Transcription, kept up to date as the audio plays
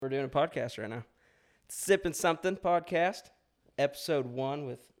doing a podcast right now. Sippin Somethin podcast, episode 1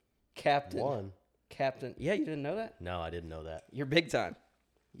 with Captain. Yeah, you didn't know that? No, I didn't know that. You're big time.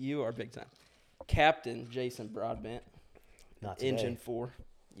 You are big time. Captain Jason Broadbent. Not today. Engine 4.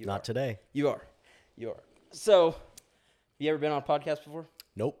 Not today. You are. So, you ever been on a podcast before?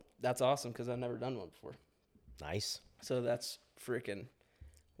 Nope. That's awesome because I've never done one before. Nice. So that's freaking,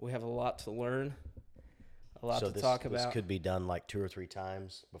 we have a lot to learn, a lot to talk about. This could be done like 2 or 3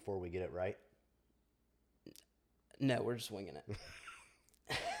 times before we get it right. No, we're just winging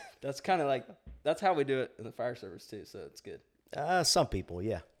it. That's kind of like, that's how we do it in the fire service too, so it's good. Some people,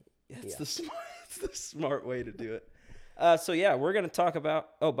 yeah. It's the smart way to do it. So yeah, we're going to talk about,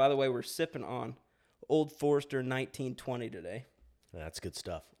 oh, by the way, we're sipping on Old Forester 1920 today. That's good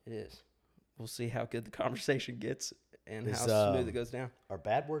stuff. It is. We'll see how good the conversation gets and how smooth it goes down. Are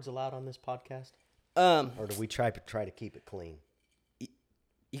bad words allowed on this podcast? Or do we try to keep it clean?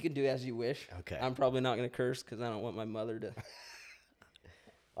 You can do as you wish. Okay. I'm probably not going to curse because I don't want my mother to.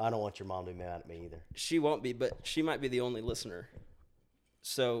 I don't want your mom to be mad at me either. She won't be, but she might be the only listener.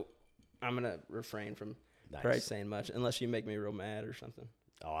 So I'm going to refrain from probably saying much unless you make me real mad or something.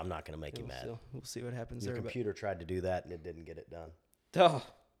 Oh, I'm not going to make you mad. We'll see what happens Your there. computer tried to do that and it didn't get it done. Oh,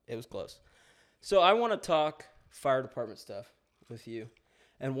 it was close. So I want to talk fire department stuff with you.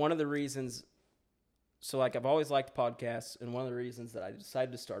 And one of the reasons, so like I've always liked podcasts, and one of the reasons that I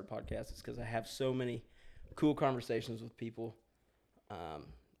decided to start a podcast is because I have so many cool conversations with people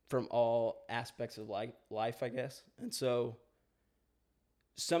from all aspects of life, I guess. And so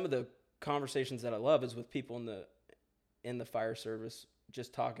some of the conversations that I love is with people in the fire service,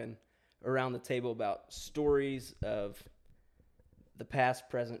 just talking around the table about stories of the past,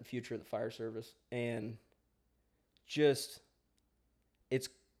 present, future of the fire service. And just,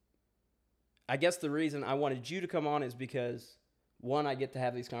 I guess the reason I wanted you to come on is because, one, I get to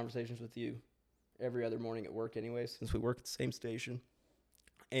have these conversations with you every other morning at work anyway, since we work at the same station.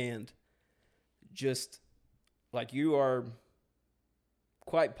 And just, like, you are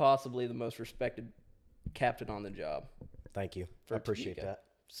quite possibly the most respected captain on the job. Thank you. I appreciate that.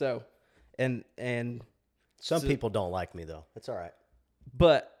 So, and some people don't like me, though. It's all right.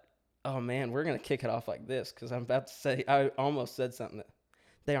 But, oh, man, we're going to kick it off like this because I'm about to say, I almost said something that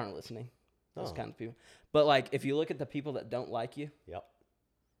they aren't listening. Those kind of people. But, like, if you look at the people that don't like you, yep,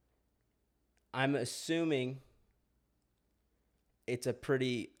 I'm assuming it's a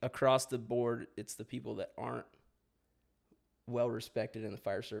pretty, across the board, it's the people that aren't well respected in the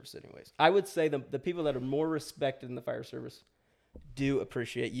fire service anyways. I would say the people that are more respected in the fire service do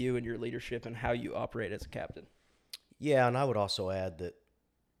appreciate you and your leadership and how you operate as a captain. Yeah, and I would also add that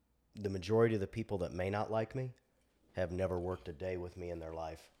the majority of the people that may not like me have never worked a day with me in their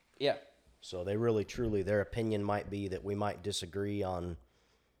life. Yeah. So they really, truly, their opinion might be that we might disagree on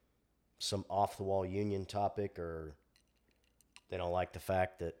some off-the-wall union topic, or they don't like the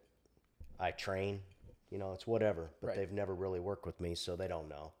fact that I train. You know, it's whatever. But right. They've never really worked with me, so they don't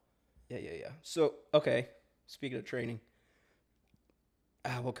know. Yeah. So, okay, speaking of training,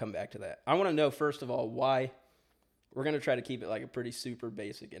 we'll come back to that. I want to know, first of all, why. We're going to try to keep it like a pretty super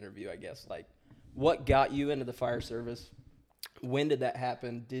basic interview, I guess. Like, what got you into the fire service? When did that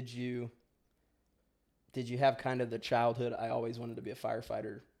happen? Did you have kind of the childhood, I always wanted to be a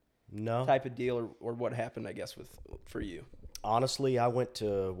firefighter type of deal, or what happened, I guess, for you? Honestly, I went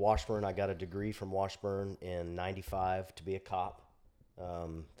to Washburn. I got a degree from Washburn in 95 to be a cop.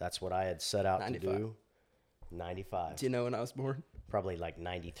 That's what I had set out 95. To do. 95. Do you know when I was born? Probably like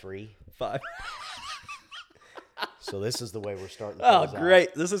 93. 5. So this is the way we're starting. Oh, great.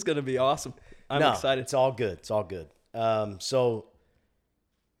 Out. This is going to be awesome. I'm excited. It's all good. So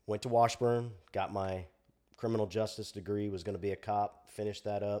went to Washburn, got my criminal justice degree, was going to be a cop, finished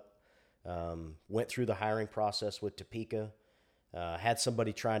that up. Went through the hiring process with Topeka. Had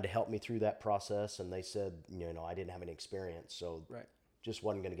somebody trying to help me through that process, and they said, I didn't have any experience, so just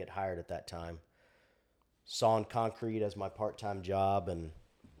wasn't going to get hired at that time. Sawing concrete as my part-time job, and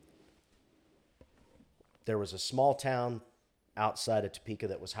there was a small town outside of Topeka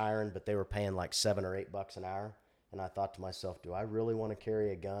that was hiring, but they were paying like $7 or $8 an hour. And I thought to myself, do I really want to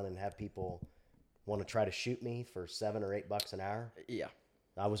carry a gun and have people want to try to shoot me for $7 or $8 an hour? Yeah.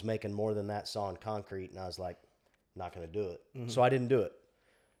 I was making more than that sawing concrete, and I was like, not going to do it. Mm-hmm. So I didn't do it.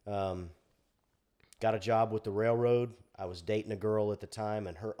 Got a job with the railroad. I was dating a girl at the time,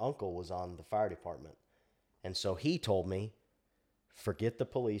 and her uncle was on the fire department. And so he told me, forget the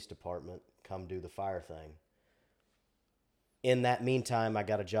police department, come do the fire thing. In that meantime, I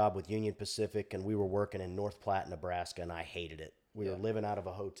got a job with Union Pacific, and we were working in North Platte, Nebraska, and I hated it. We were living out of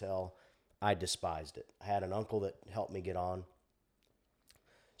a hotel. I despised it. I had an uncle that helped me get on.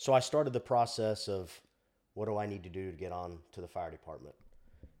 So I started the process of what do I need to do to get on to the fire department.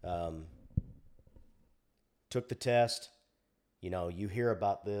 Took the test. You hear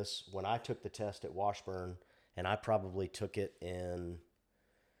about this. When I took the test at Washburn, and I probably took it in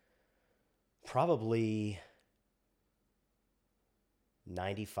probably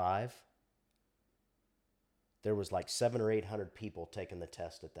 95. There was like 700 or 800 people taking the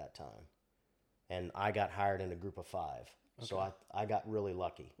test at that time. And I got hired in a group of 5. Okay. So I got really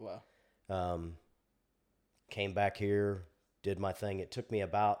lucky. Wow. Came back here, did my thing. It took me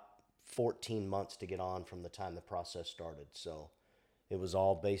about 14 months to get on from the time the process started. So it was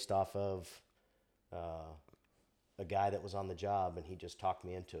all based off of a guy that was on the job, and he just talked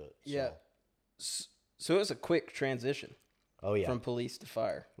me into it. Yeah. So it was a quick transition. Oh, yeah. From police to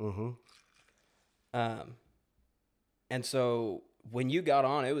fire. Mm-hmm. And so when you got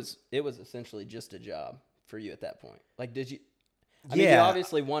on, it was essentially just a job for you at that point. Like, did you? I mean, you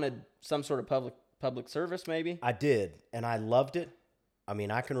obviously wanted some sort of public service, maybe. I did, and I loved it. I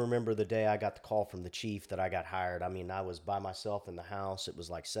mean, I can remember the day I got the call from the chief that I got hired. I mean, I was by myself in the house. It was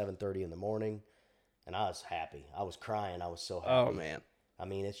like 7:30 in the morning, and I was happy. I was crying. I was so happy. Oh, man. I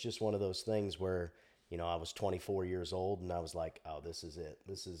mean, it's just one of those things where, I was 24 years old, and I was like, oh, this is it.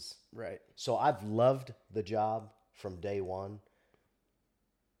 This is... Right. So I've loved the job from day one,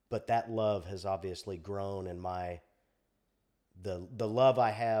 but that love has obviously grown, and the love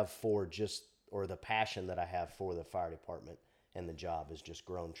I have for or the passion that I have for the fire department and the job has just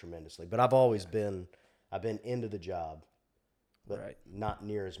grown tremendously. But I've always been into the job, but not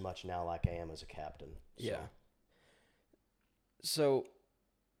near as much now like I am as a captain. So. Yeah. So,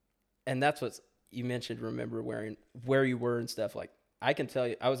 and that's what you mentioned, remember where you were and stuff. Like, I can tell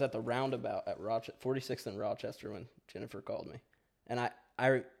you, I was at the roundabout at 46th and Rochester when Jennifer called me. And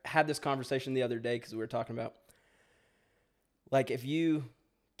I had this conversation the other day because we were talking about, like, if you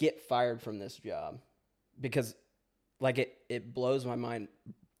get fired from this job, because, like, it blows my mind,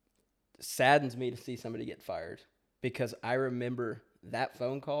 saddens me to see somebody get fired, because I remember that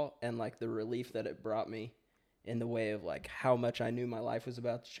phone call and, like, the relief that it brought me in the way of, like, how much I knew my life was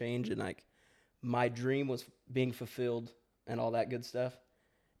about to change and, like, my dream was being fulfilled and all that good stuff.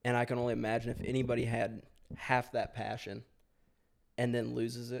 And I can only imagine if anybody had half that passion and then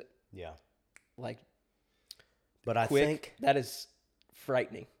loses it. Yeah. Like, but I think that is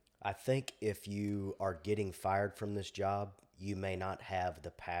frightening. I think if you are getting fired from this job, you may not have the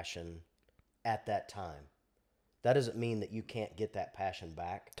passion at that time. That doesn't mean that you can't get that passion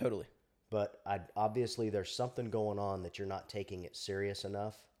back. Totally. But obviously there's something going on that you're not taking it serious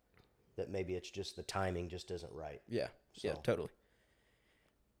enough, that maybe it's just the timing just isn't right. Yeah. So. Yeah, totally.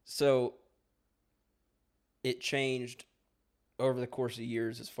 So it changed over the course of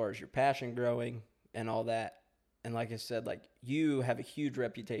years as far as your passion growing and all that. And like I said, like, you have a huge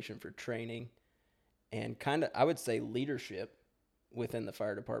reputation for training and kind of, I would say, leadership within the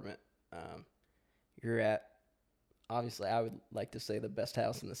fire department. You're at, obviously, I would like to say, the best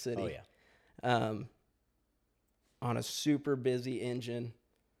house in the city. Oh, yeah. On a super busy engine,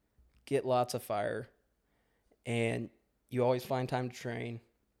 get lots of fire, and you always find time to train.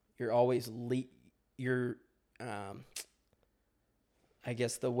 You're always I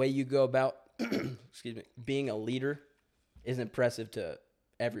guess the way you go about excuse me, being a leader is impressive to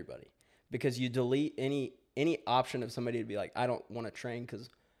everybody, because you delete any option of somebody to be like, I don't want to train because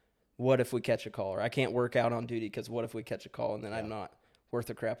what if we catch a call, or I can't work out on duty because what if we catch a call and then I'm not worth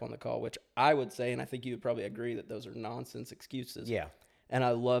a crap on the call, which I would say, and I think you would probably agree, that those are nonsense excuses. Yeah. And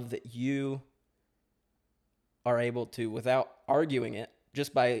I love that you are able to, without arguing it,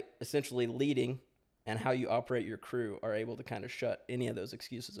 just by essentially leading and how you operate your crew, are able to kind of shut any of those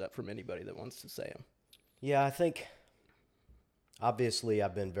excuses up from anybody that wants to say them. Yeah, I think obviously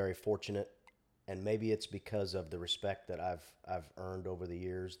I've been very fortunate, and maybe it's because of the respect that I've earned over the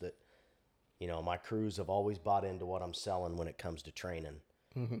years that, my crews have always bought into what I'm selling when it comes to training.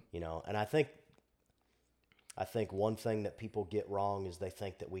 Mm-hmm. And I think one thing that people get wrong is they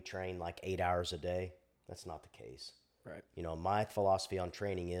think that we train like 8 hours a day. That's not the case. Right. My philosophy on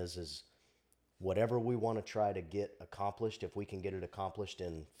training is whatever we want to try to get accomplished, if we can get it accomplished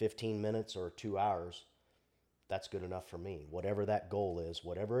in 15 minutes or 2 hours, that's good enough for me. Whatever that goal is,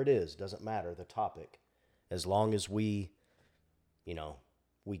 whatever it is, doesn't matter the topic. As long as we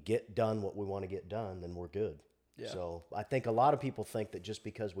get done what we want to get done, then we're good. Yeah. So I think a lot of people think that just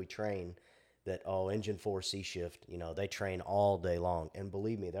because we train that, Engine 4 C shift, they train all day long. And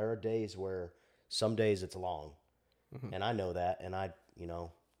believe me, there are days where some days it's long. Mm-hmm. And I know that. And I,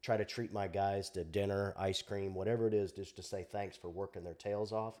 try to treat my guys to dinner, ice cream, whatever it is, just to say thanks for working their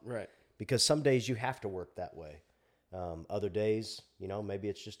tails off. Right. Because some days you have to work that way. Other days, you know, maybe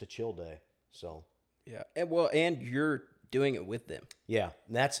it's just a chill day. So Yeah. And you're doing it with them. yeah,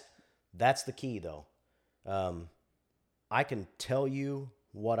 and that's the key though. I can tell you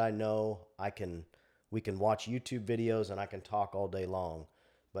what I know. We can watch YouTube videos and I can talk all day long.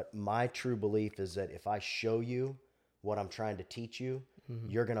 But my true belief is that if I show you what I'm trying to teach you,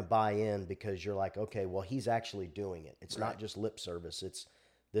 you're going to buy in because you're like, okay, well, he's actually doing it. It's not just lip service. It's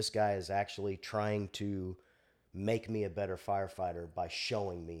this guy is actually trying to make me a better firefighter by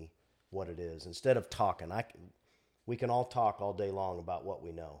showing me what it is instead of talking. We can all talk all day long about what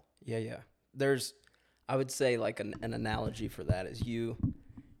we know. Yeah. I would say like an analogy for that is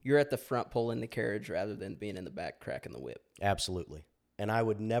you're at the front pulling the carriage rather than being in the back cracking the whip. Absolutely. And I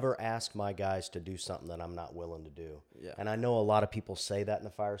would never ask my guys to do something that I'm not willing to do. Yeah. And I know a lot of people say that in the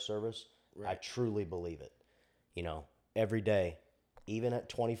fire service. Right. I truly believe it. You know, every day, even at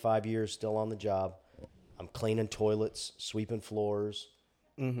 25 years still on the job, I'm cleaning toilets, sweeping floors.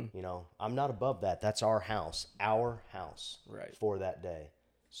 You know, I'm not above that. That's our house Right. for that day.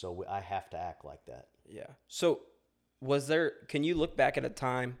 So I have to act like that. Yeah. So can you look back at a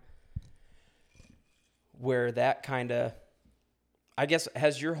time where that kind of, I guess,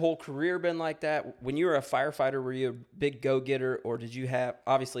 has your whole career been like that? When you were a firefighter, were you a big go-getter, or did you have,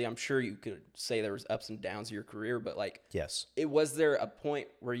 obviously I'm sure you could say there was ups and downs of your career, but like, Yes. was there a point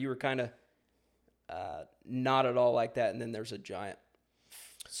where you were kind of not at all like that, and then there's a giant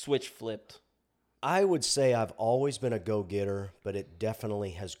switch flipped? I would say I've always been a go-getter, but it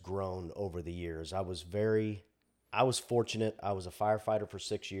definitely has grown over the years. I was fortunate. I was a firefighter for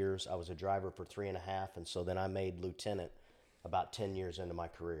 6 years. I was a driver for 3.5. And so then I made lieutenant about 10 years into my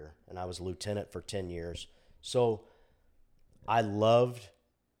career. And I was lieutenant for 10 years. So I loved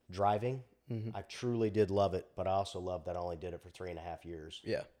driving. I truly did love it, but I also loved that I only did it for 3.5 years.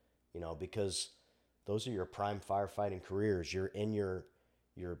 Yeah. You know, because those are your prime firefighting careers. You're in your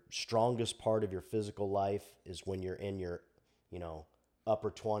strongest part of your physical life is when you're in your, you know, upper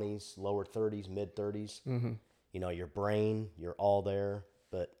 20s, lower 30s, mid 30s. You know, your brain, you're all there.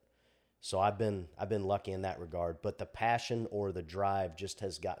 But so I've been lucky in that regard. But the passion or the drive just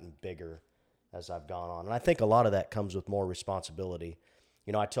has gotten bigger as I've gone on. And I think a lot of that comes with more responsibility.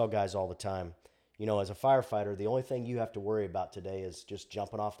 You know, I tell guys all the time, you know, as a firefighter, the only thing you have to worry about today is just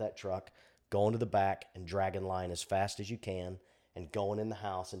jumping off that truck, going to the back and dragging line as fast as you can and going in the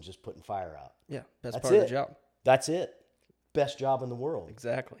house and just putting fire out. Yeah. That's That's part of it. the job. That's it. Best job in the world.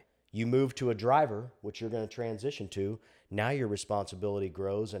 Exactly. You move to a driver, which you're going to transition to. Now your responsibility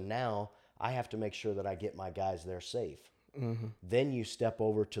grows, and now I have to make sure that I get my guys there safe. Then you step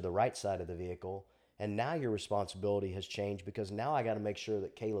over to the right side of the vehicle, and now your responsibility has changed because now I got to make sure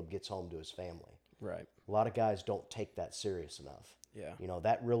that Kaleb gets home to his family. Right. A lot of guys don't take that serious enough. Yeah. You know,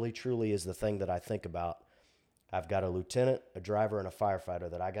 that really truly is the thing that I think about. I've got a lieutenant, a driver, and a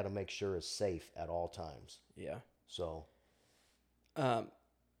firefighter that I got to make sure is safe at all times. Yeah. So,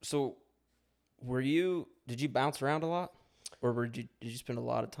 So did you bounce around a lot, or did you spend a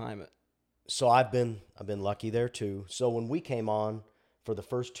lot of time at? So I've been lucky there too. So when we came on for the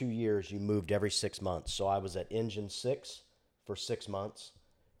first 2 years, you moved every 6 months. So I was at engine 6 for 6 months,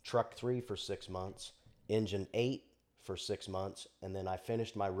 truck 3 for 6 months, engine 8 for 6 months, and then I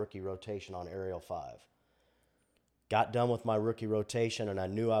finished my rookie rotation on aerial 5. Got done with my rookie rotation, and I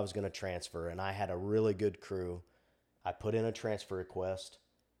knew I was going to transfer, and I had a really good crew. I put in a transfer request.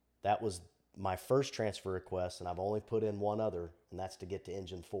 That was my first transfer request, and I've only put in one other, and that's to get to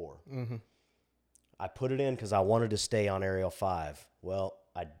engine 4. I put it in because I wanted to stay on aerial 5. Well,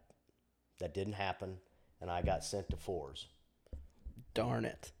 that didn't happen, and I got sent to 4s. Darn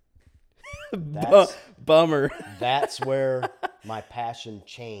it. Bummer. That's where my passion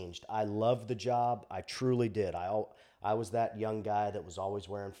changed. I loved the job. I truly did. I was that young guy that was always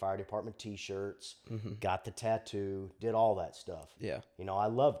wearing fire department T-shirts, got the tattoo, did all that stuff. Yeah. You know, I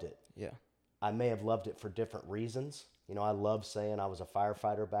loved it. Yeah. I may have loved it for different reasons. You know, I loved saying I was a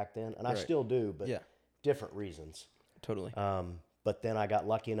firefighter back then, and I still do, but different reasons. Totally. But then I got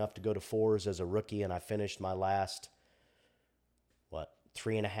lucky enough to go to 4s as a rookie, and I finished my last,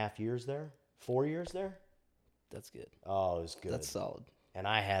 3.5 years there? 4 years there? That's good. Oh, it was good. That's solid. And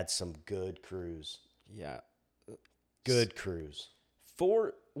I had some good crews. Yeah. Good crews.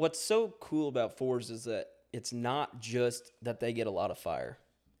 What's so cool about 4s is that it's not just that they get a lot of fire,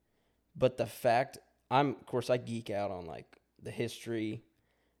 but the fact of course I geek out on like the history,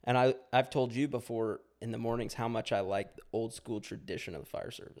 and I've told you before in the mornings how much I like the old school tradition of the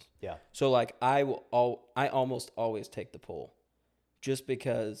fire service. Yeah. So like I almost always take the poll, just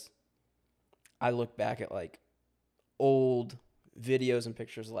because I look back at like old videos and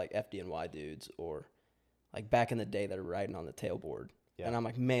pictures of like FDNY dudes, or like back in the day that are riding on the tailboard. Yeah. And I'm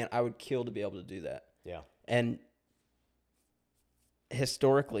like, man, I would kill to be able to do that. Yeah. And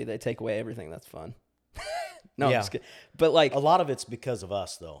historically, they take away everything that's fun. No, I'm just kidding. But like a lot of it's because of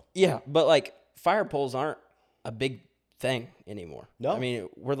us, though. Yeah, but like fire poles aren't a big thing anymore. No. I mean,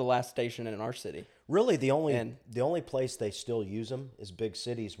 we're the last station in our city. Really, the only place they still use them is big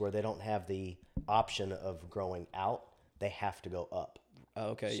cities where they don't have the option of growing out. They have to go up.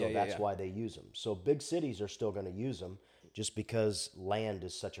 Oh, okay, So that's why they use them. So big cities are still going to use them just because land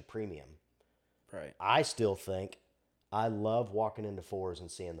is such a premium. Right. I still think I love walking into fours and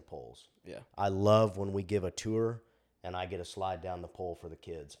seeing the poles. Yeah. I love when we give a tour and I get to slide down the pole for the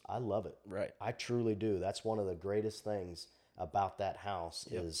kids. I love it. Right. I truly do. That's one of the greatest things about that house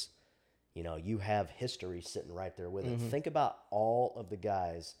is, you know, you have history sitting right there with it. Think about all of the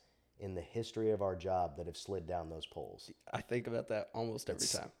guys in the history of our job that have slid down those poles. I think about that almost every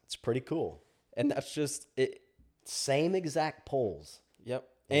time. It's pretty cool. And that's just it. Same exact poles. Yep.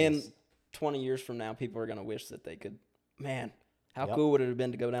 And 20 years from now, people are going to wish that they could, man, how cool would it have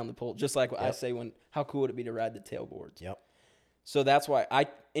been to go down the pole? Just like what I say how cool would it be to ride the tailboards? Yep. So that's why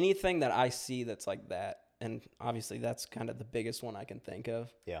anything that I see that's like that, and obviously that's kind of the biggest one I can think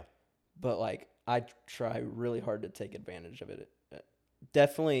of. Yeah. But like I try really hard to take advantage of it.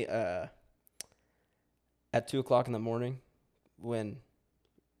 Definitely at 2:00 in the morning when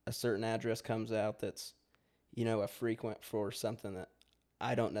a certain address comes out that's, you know, a frequent for something that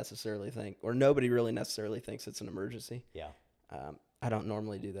I don't necessarily think, or nobody really necessarily thinks it's an emergency. Yeah. I don't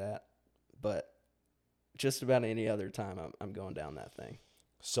normally do that, but just about any other time I'm going down that thing.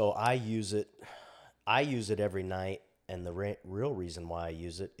 So I use it every night, and the real reason why I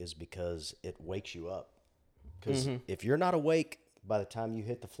use it is because it wakes you up. Because if you're not awake by the time you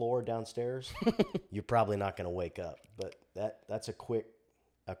hit the floor downstairs, you're probably not going to wake up. But that's a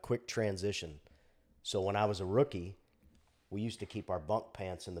quick transition. So when I was a rookie, we used to keep our bunk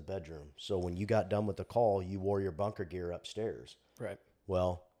pants in the bedroom. So when you got done with the call, you wore your bunker gear upstairs. Right.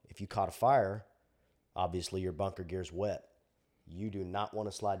 Well, if you caught a fire, obviously your bunker gear's wet. You do not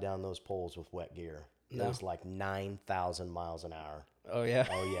want to slide down those poles with wet gear. No. It was like 9,000 miles an hour. Oh, yeah.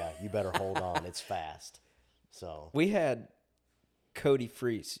 Oh, yeah. You better hold on. It's fast. So We had Cody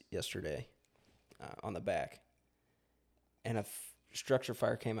Freeze yesterday on the back, and a structure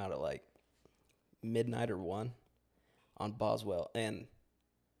fire came out at like midnight or 1 on Boswell. And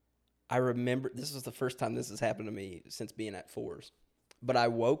I remember, this is the first time this has happened to me since being at Fours. But I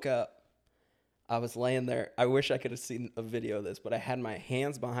woke up, I was laying there. I wish I could have seen a video of this, but I had my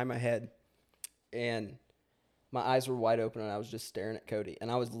hands behind my head, and my eyes were wide open, and I was just staring at Cody, and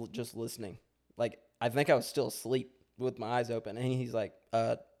I was just listening. Like, I think I was still asleep with my eyes open, and he's like,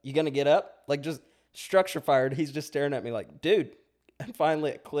 you gonna get up? Like, just structure fired. He's just staring at me like, dude. And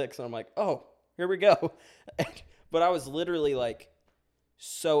finally it clicks, and I'm like, oh, here we go. But I was literally like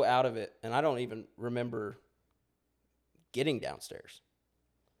so out of it, and I don't even remember getting downstairs.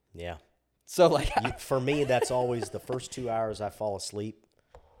 yeah. So like For me, that's always the first 2 hours I fall asleep.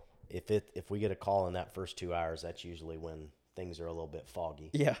 If we get a call in that first 2 hours, that's usually when things are a little bit foggy.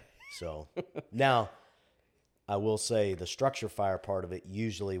 yeah. So now I will say the structure fire part of it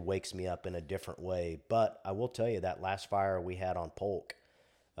usually wakes me up in a different way. But I will tell you that last fire we had on Polk,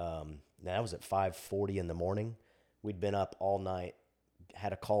 that was at 5:40 in the morning. We'd been up all night,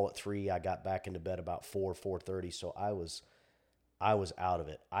 had a call at 3. I got back into bed about 4:30. So I was out of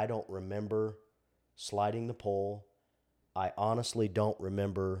it. I don't remember sliding the pole. I honestly don't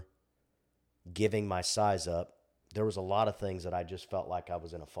remember giving my size up. There was a lot of things that I just felt like I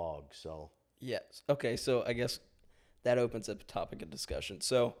was in a fog. So Yes. Okay, so I guess that opens up a topic of discussion.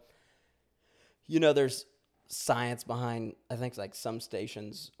 So, you know, there's science behind, I think like some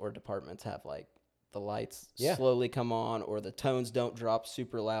stations or departments have like the lights slowly come on, or the tones don't drop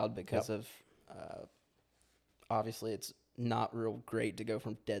super loud because of, obviously it's not real great to go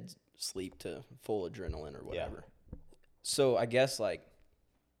from dead sleep to full adrenaline or whatever. Yeah. So I guess like,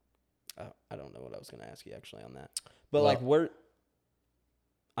 I don't know what I was going to ask you actually on that, but like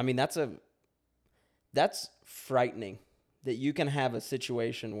that's frightening that you can have a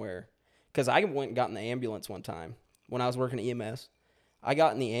situation where, because I went and got in the ambulance one time when I was working at EMS. I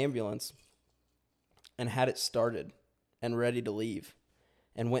got in the ambulance and had it started and ready to leave,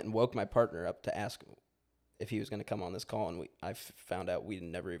 and went and woke my partner up to ask if he was going to come on this call, and I found out we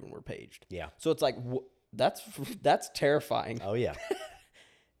never even were paged. Yeah. So it's like, that's terrifying. Oh, yeah.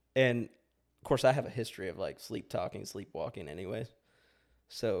 And, of course, I have a history of, like, sleepwalking anyways.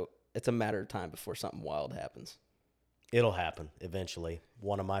 So it's a matter of time before something wild happens. It'll happen eventually.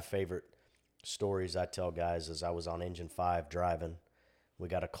 One of my favorite stories I tell guys is I was on Engine 5 driving. We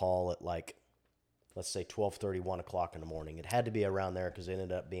got a call at, like, let's say 12:30, 1 o'clock in the morning. It had to be around there because it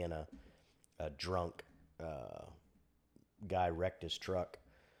ended up being a drunk guy wrecked his truck.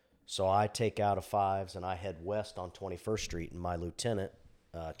 So I take out a 5s and I head west on 21st Street, and my lieutenant,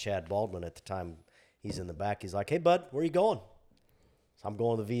 Chad Baldwin at the time, he's in the back. He's like, "Hey, bud, where are you going?" So I'm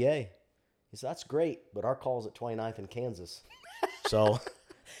going to the VA. He said, "That's great, but our call's at 29th in Kansas." So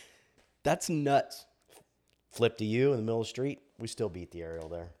that's nuts. Flip to you in the middle of the street. We still beat the aerial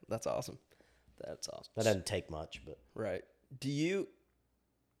there. That's awesome. That's awesome. That doesn't take much, but right.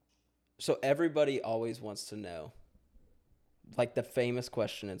 So everybody always wants to know. Like the famous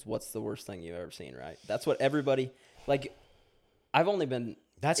question is, what's the worst thing you've ever seen, right? That's what everybody, like, I've only been.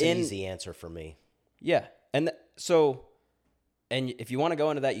 That's an easy answer for me. Yeah. And if you want to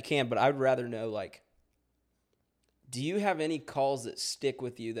go into that, you can, but I would rather know, like, do you have any calls that stick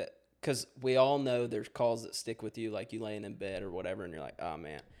with you because we all know there's calls that stick with you, like you laying in bed or whatever, and you're like, oh,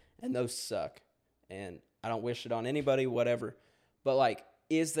 man, and those suck. And I don't wish it on anybody, whatever. But, like,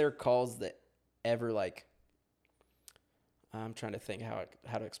 is there calls that ever, like, I'm trying to think how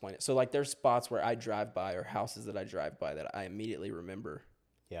to explain it. So, like, there's spots where I drive by or houses that I drive by that I immediately remember.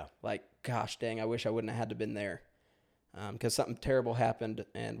 Yeah. Like, gosh dang, I wish I wouldn't have had to been there because something terrible happened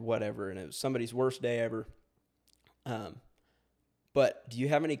and whatever, and it was somebody's worst day ever. But do you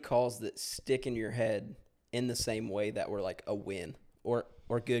have any calls that stick in your head in the same way that were like a win or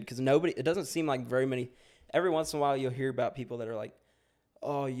good? Because it doesn't seem like very many. Every once in a while you'll hear about people that are like,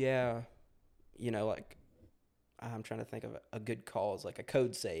 oh, yeah, like, I'm trying to think of a good call is like a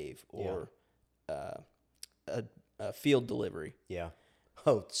code save or a field delivery. Yeah.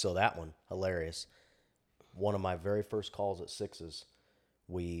 Oh, so that one, hilarious. One of my very first calls at 6s,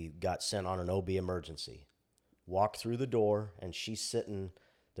 we got sent on an OB emergency. Walk through the door, and she's sitting,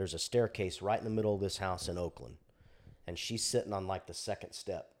 there's a staircase right in the middle of this house in Oakland, and she's sitting on like the second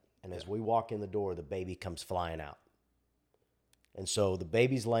step. And as we walk in the door, the baby comes flying out. And so the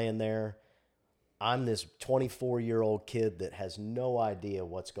baby's laying there. I'm this 24-year-old kid that has no idea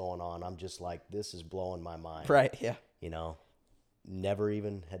what's going on. I'm just like, this is blowing my mind. Right, yeah. Never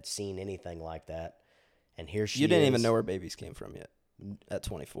even had seen anything like that. And here she is. You didn't even know where babies came from yet at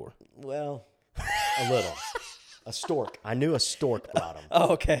 24. Well, a little. A stork. I knew a stork brought him.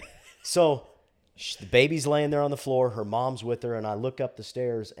 Oh, okay. So the baby's laying there on the floor. Her mom's with her, and I look up the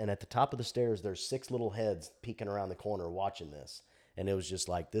stairs, and at the top of the stairs, there's 6 little heads peeking around the corner watching this. And it was just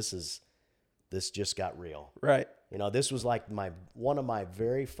like, this just got real. Right. This was like one of my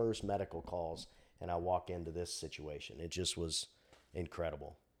very first medical calls, and I walk into this situation. It just was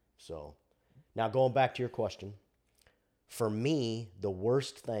incredible. So now going back to your question, for me, the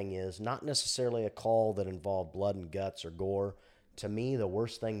worst thing is not necessarily a call that involved blood and guts or gore. To me, the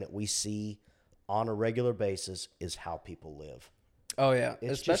worst thing that we see on a regular basis is how people live. Oh, yeah.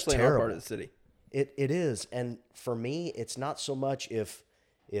 It's especially in our part of the city. It is. And for me, it's not so much if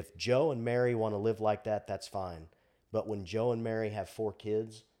Joe and Mary want to live like that, that's fine. But when Joe and Mary have 4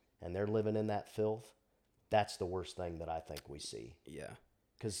 kids and they're living in that filth, that's the worst thing that I think we see. Yeah.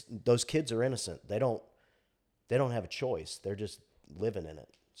 Because those kids are innocent. They don't have a choice. They're just living in it.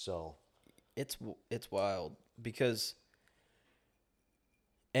 So it's wild because,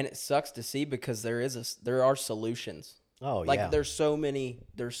 and it sucks to see because there are solutions. Oh, like, yeah. There's so many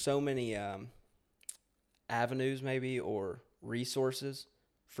avenues maybe or resources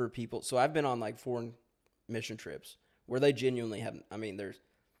for people. So I've been on like foreign mission trips where they genuinely have,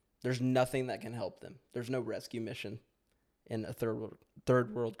 there's nothing that can help them. There's no rescue mission in a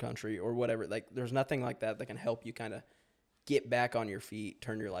third world country or whatever. Like, there's nothing like that can help you kind of get back on your feet,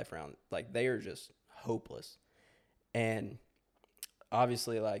 turn your life around. Like, they are just hopeless. And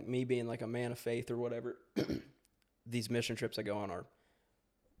obviously, like, me being like a man of faith or whatever, these mission trips I go on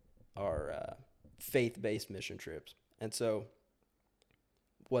are faith-based mission trips. And so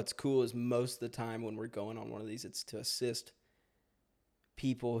what's cool is most of the time when we're going on one of these, it's to assist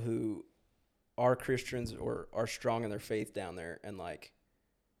people who are Christians or are strong in their faith down there. And, like,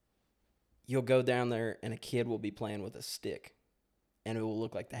 you'll go down there and a kid will be playing with a stick and it will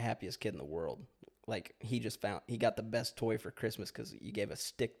look like the happiest kid in the world. Like, he got the best toy for Christmas because you gave a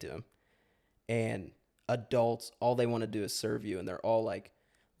stick to him. And adults, all they want to do is serve you. And they're all like,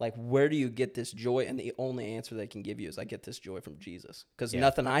 where do you get this joy? And the only answer they can give you is, I get this joy from Jesus. Because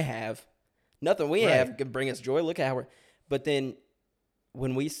nothing we have can bring us joy. Look at how but then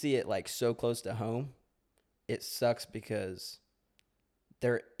when we see it like so close to home, it sucks because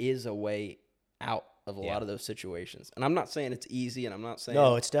there is a way out of a lot of those situations. And I'm not saying it's easy, and I'm not saying...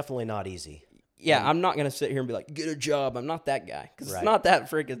 No, it's definitely not easy. Yeah, I'm not going to sit here and be like, get a job. I'm not that guy. Because it's not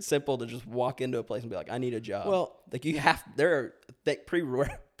that freaking simple to just walk into a place and be like, I need a job. Well, like, there are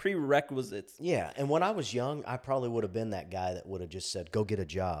prerequisites. Yeah, and when I was young, I probably would have been that guy that would have just said, go get a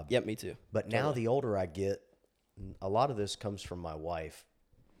job. Yep, me too. But now the older I get, a lot of this comes from my wife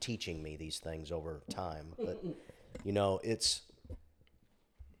teaching me these things over time. But, it's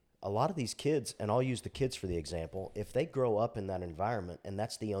a lot of these kids, and I'll use the kids for the example, if they grow up in that environment and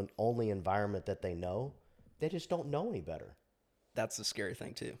that's the only environment that they know, they just don't know any better. That's the scary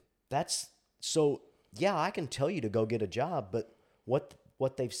thing too. Yeah, I can tell you to go get a job, but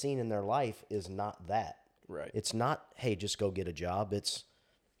what they've seen in their life is not that. Right. It's not, hey, just go get a job. It's,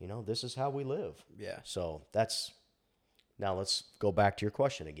 this is how we live. Yeah. So now let's go back to your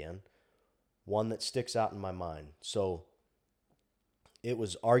question again. One that sticks out in my mind. So it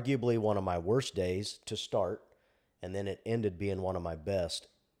was arguably one of my worst days to start, and then it ended being one of my best.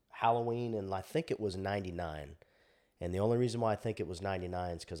 Halloween, and I think it was 99. And the only reason why I think it was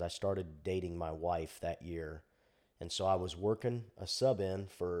 99 is because I started dating my wife that year. And so I was working a sub-in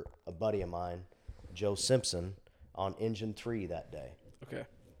for a buddy of mine, Joe Simpson, on Engine 3 that day. Okay.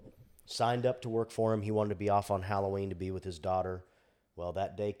 Signed up to work for him. He wanted to be off on Halloween to be with his daughter. Well,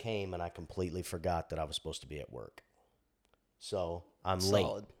 that day came, and I completely forgot that I was supposed to be at work. So I'm late.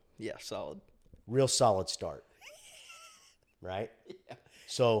 Solid. Yeah, solid. Real solid start. Right? Yeah.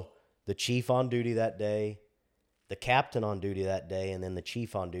 So the chief on duty that day, the captain on duty that day, and then the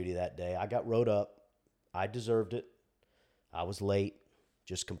chief on duty that day. I got wrote up. I deserved it. I was late.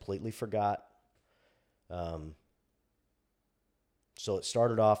 Just completely forgot. So it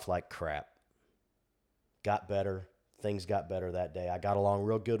started off like crap. Got better. Things got better that day. I got along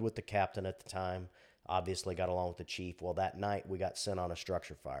real good with the captain at the time. Obviously got along with the chief. Well, that night we got sent on a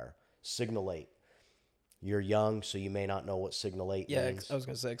structure fire. Signal 8. You're young, so you may not know what Signal 8 means. I was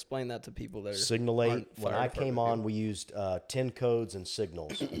going to say, explain that to people that are Signal 8, when I came on, we used 10 codes and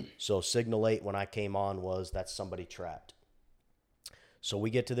signals. So Signal 8, when I came on, that's somebody trapped. So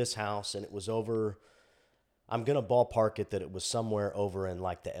we get to this house, and it was over, I'm going to ballpark it that it was somewhere over in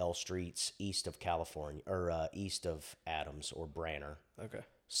like the L Streets, east of California, or east of Adams or Branner. Okay.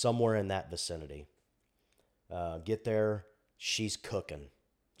 Somewhere in that vicinity. Get there, she's cooking.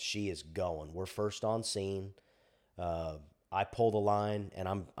 She is going. We're first on scene. I pull the line, and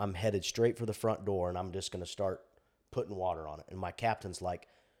I'm headed straight for the front door, and I'm just going to start putting water on it. And my captain's like,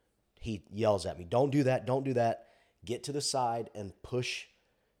 he yells at me, don't do that, don't do that. Get to the side and push,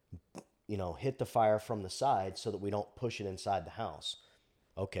 hit the fire from the side so that we don't push it inside the house.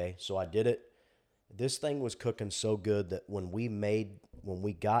 Okay, so I did it. This thing was cooking so good that when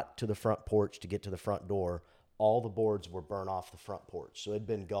we got to the front porch to get to the front door, all the boards were burnt off the front porch. So it'd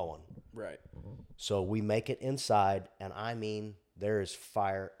been going. Right. So we make it inside, and there is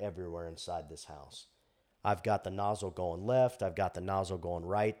fire everywhere inside this house. I've got the nozzle going left. I've got the nozzle going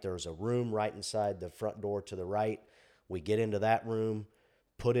right. There's a room right inside the front door to the right. We get into that room,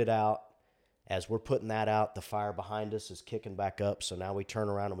 put it out. As we're putting that out, the fire behind us is kicking back up. So now we turn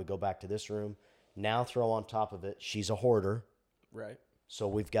around and we go back to this room. Now throw on top of it, she's a hoarder. Right.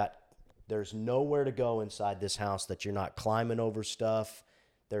 So there's nowhere to go inside this house that you're not climbing over stuff.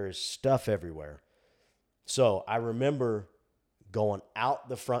 There is stuff everywhere. So I remember going out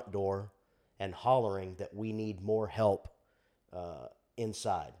the front door and hollering that we need more help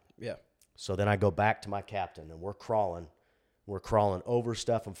inside. Yeah. So then I go back to my captain, and we're crawling over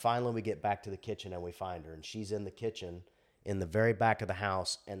stuff, and finally we get back to the kitchen and we find her, and she's in the kitchen in the very back of the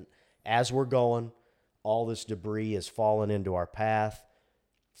house. And as we're going, all this debris is falling into our path.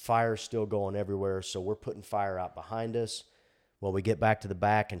 Fire's still going everywhere, so we're putting fire out behind us. Well, we get back to the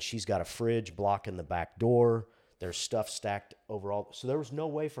back, and she's got a fridge blocking the back door. There's stuff stacked over all. So there was no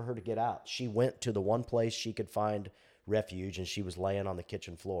way for her to get out. She went to the one place she could find refuge, and she was laying on the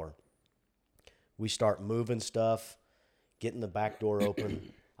kitchen floor. We start moving stuff, getting the back door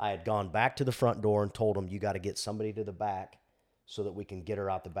open. I had gone back to the front door and told them, you got to get somebody to the back so that we can get her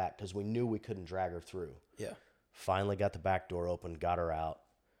out the back, because we knew we couldn't drag her through. Yeah. Finally got the back door open, got her out.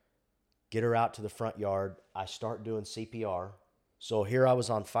 Get her out to the front yard. I start doing CPR. So here I was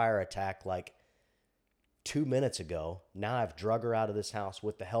on fire attack like 2 minutes ago. Now I've drug her out of this house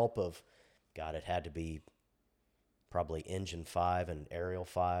with the help of, God, it had to be probably Engine 5 and Aerial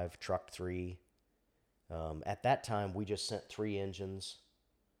 5, Truck 3. At that time, we just sent 3 engines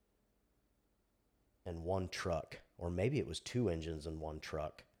and 1 truck. Or maybe it was 2 engines and 1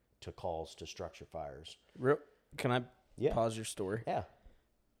 truck to calls to structure fires. Can I pause your story? Yeah.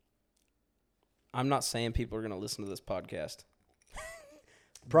 I'm not saying people are going to listen to this podcast.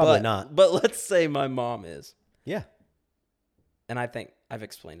 Probably not. But let's say my mom is. Yeah. And I think I've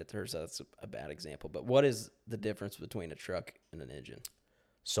explained it to her, so that's a bad example. But what is the difference between a truck and an engine?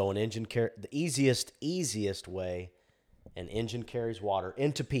 So an engine the easiest way An engine carries water.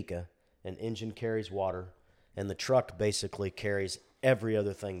 In Topeka, an engine carries water, and the truck basically carries every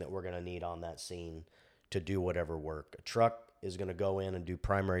other thing that we're going to need on that scene to do whatever work. A truck is going to go in and do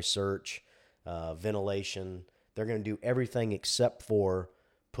primary search, ventilation. They're going to do everything except for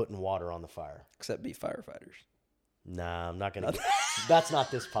putting water on the fire. Except be firefighters. Nah, I'm not going to. That's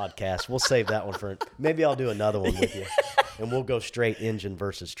not this podcast. We'll save that one for. Maybe I'll do another one with you, and we'll go straight engine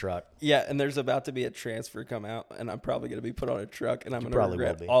versus truck. Yeah, and there's about to be a transfer come out, and I'm probably going to be put on a truck, and I'm going to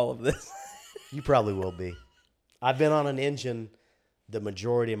regret will be. all of this. You probably will be. I've been on an engine the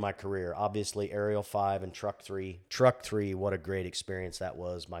majority of my career. Obviously, Aerial 5 and Truck 3. Truck 3, what a great experience that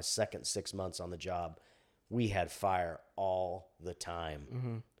was. My second 6 months on the job, we had fire all the time.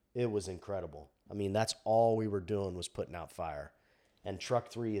 Mm-hmm. It was incredible. I mean, that's all we were doing was putting out fire. And Truck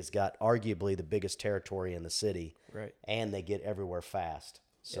 3 has got arguably the biggest territory in the city. Right. And they get everywhere fast.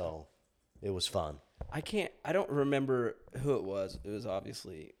 So it was fun. I don't remember who it was. It was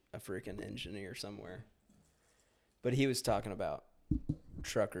obviously a freaking engineer somewhere. But he was talking about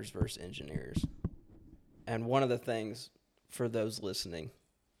truckers versus engineers. And one of the things, for those listening,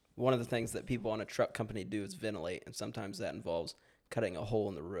 one of the things that people on a truck company do is ventilate. And sometimes that involves cutting a hole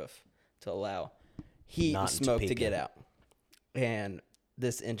in the roof to allow heat and smoke to get out. And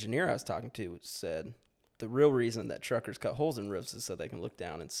this engineer I was talking to said the real reason that truckers cut holes in roofs is so they can look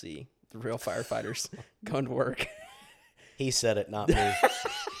down and see the real firefighters going to work. He said it, not me.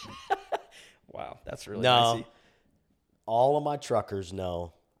 Wow, that's really nice. All of my truckers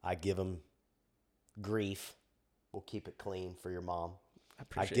know I give them grief. We'll keep it clean for your mom.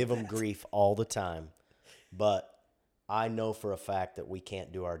 I give them grief all the time. But I know for a fact that we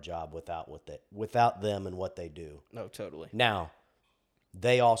can't do our job without them and what they do. No, totally. Now,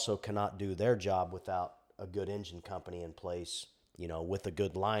 they also cannot do their job without a good engine company in place, with a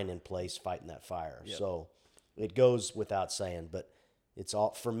good line in place fighting that fire. Yep. So it goes without saying, but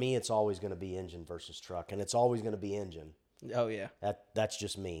for me, it's always going to be engine versus truck, and it's always going to be engine. Oh, yeah. That's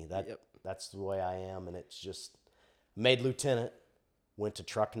just me. That's the way I am, and it's just made lieutenant, went to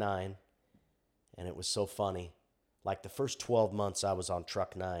Truck 9, and it was so funny. Like the first 12 months I was on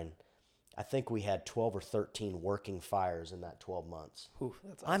Truck 9, I think we had 12 or 13 working fires in that 12 months. Ooh,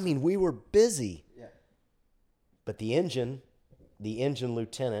 that's awesome. I mean, we were busy. Yeah. But the engine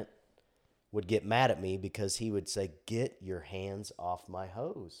lieutenant would get mad at me because he would say, "Get your hands off my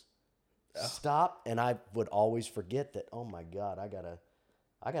hose. Stop." And I would always forget that, oh my God, I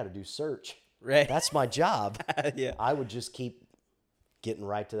gotta do search. Right. That's my job. Yeah. I would just keep getting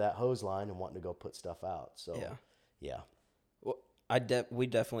right to that hose line and wanting to go put stuff out. So yeah. Well, we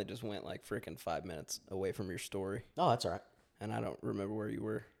definitely just went like freaking 5 minutes away from your story. Oh, that's all right. And I don't remember where you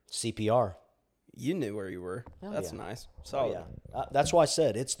were. CPR. You knew where you were. That's nice. Solid. Yeah. That's why I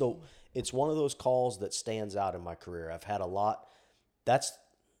said it's one of those calls that stands out in my career. I've had a lot.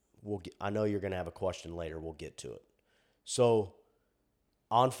 I know you're going to have a question later. We'll get to it. So,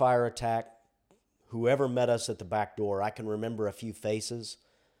 on fire attack, whoever met us at the back door, I can remember a few faces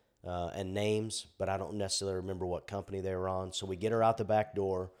and names, but I don't necessarily remember what company they were on. So we get her out the back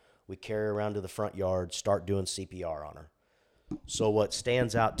door. We carry her around to the front yard, start doing CPR on her. So what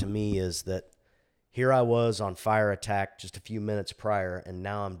stands out to me is that here I was on fire attack just a few minutes prior, and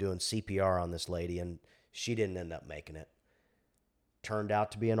now I'm doing CPR on this lady, and she didn't end up making it. Turned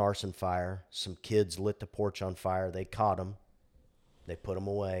out to be an arson fire. Some kids lit the porch on fire. They caught them. They put them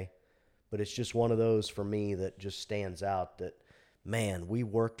away. But it's just one of those for me that just stands out that, man, we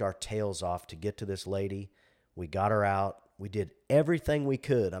worked our tails off to get to this lady. We got her out. We did everything we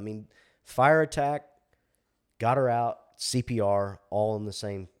could. I mean, fire attack, got her out, CPR, all in the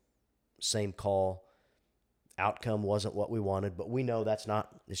same call. Outcome wasn't what we wanted, but we know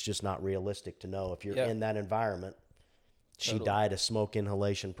it's just not realistic to know if you're in that environment. She died of smoke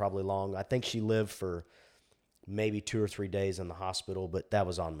inhalation probably long. I think she lived for maybe 2 or 3 days in the hospital, but that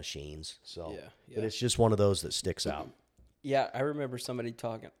was on machines. So, but it's just one of those that sticks out. Yeah, I remember somebody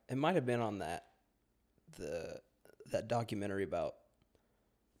talking. It might have been on that documentary about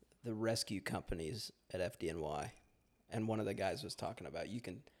the rescue companies at FDNY, and one of the guys was talking about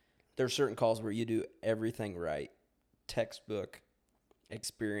there's certain calls where you do everything right, textbook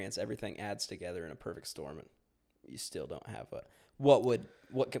experience, everything adds together in a perfect storm, and you still don't have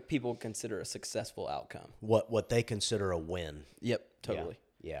what people consider a successful outcome. What they consider a win. Yep, totally.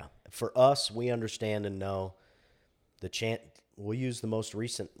 Yeah. For us, we understand and know we'll use the most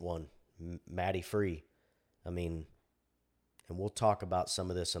recent one, Maddie Free. I mean, and we'll talk about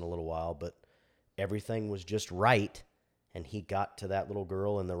some of this in a little while, but everything was just right, and he got to that little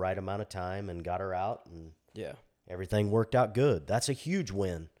girl in the right amount of time and got her out, and everything worked out good. That's a huge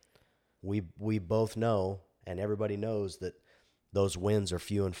win. We both know and everybody knows that those wins are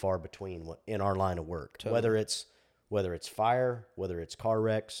few and far between in our line of work. Totally. Whether it's fire, whether it's car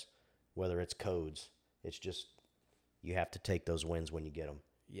wrecks, whether it's codes, it's just you have to take those wins when you get them.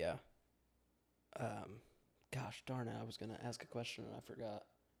 Yeah. Gosh darn it! I was gonna ask a question and I forgot.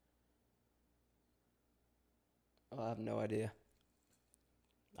 Oh, I have no idea.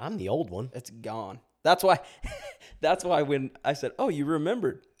 I'm the old one. It's gone. That's why. That's why when I said, "Oh, you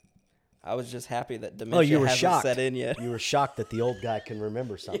remembered," I was just happy that dementia hasn't shocked. set in yet. You were shocked that the old guy can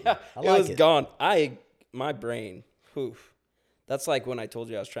remember something. Yeah, I it like was gone. My brain. Oof. That's like when I told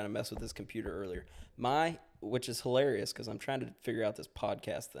you I was trying to mess with this computer earlier. Which is hilarious because I'm trying to figure out this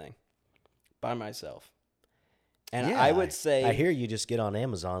podcast thing by myself. And Yeah, I would say I hear you just get on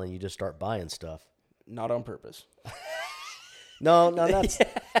Amazon and you just start buying stuff. not on purpose. No, that's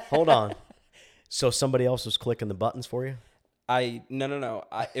hold on. So somebody else was clicking the buttons for you? No.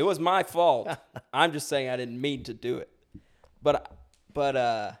 It was my fault. I'm just saying I didn't mean to do it. But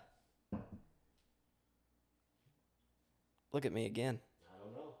look at me again. I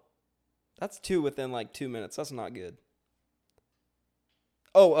don't know. That's 2 within like 2 minutes. That's not good.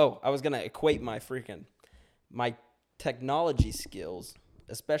 Oh, I was going to equate my technology skills,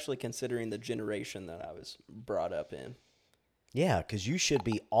 especially considering the generation that I was brought up in. Yeah, because you should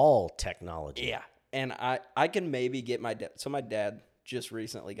be all technology. Yeah. And I can maybe get my dad. So my dad just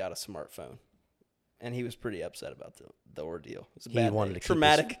recently got a smartphone. And he was pretty upset about the ordeal. It was a bad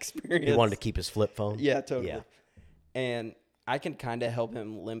traumatic experience. He wanted to keep his flip phone? Yeah, totally. Yeah. And I can kind of help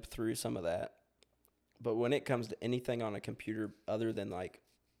him limp through some of that. But when it comes to anything on a computer other than like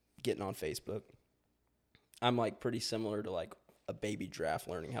getting on Facebook, I'm like pretty similar to like a baby giraffe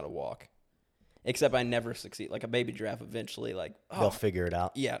learning how to walk. Except I never succeed. Like a baby giraffe eventually they'll figure it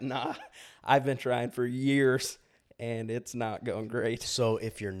out. Yeah, nah. I've been trying for years and it's not going great. So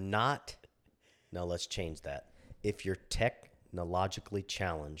if you're not, now let's change that. If you're technologically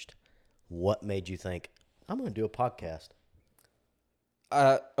challenged, what made you think, I'm going to do a podcast?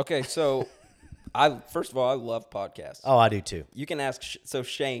 Okay, so first of all, I love podcasts. Oh, I do too. You can ask, so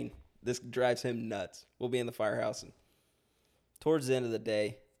Shane, this drives him nuts. We'll be in the firehouse, and towards the end of the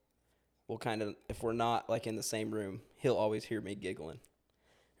day, we'll kind of, if we're not like in the same room, he'll always hear me giggling.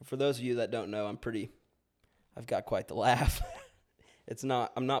 And for those of you that don't know, I've got quite the laugh.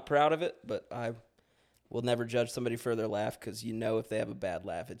 I'm not proud of it, but I will never judge somebody for their laugh because if they have a bad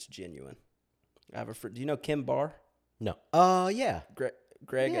laugh, it's genuine. Do you know Kim Barr? No. Yeah.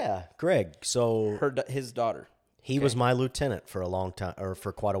 Greg? Yeah, Greg. So his daughter. He was my lieutenant for a long time, or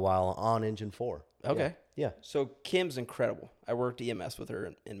for quite a while on Engine 4. Okay. Yeah. So Kim's incredible. I worked EMS with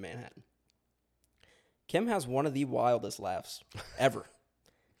her in Manhattan. Kim has one of the wildest laughs ever.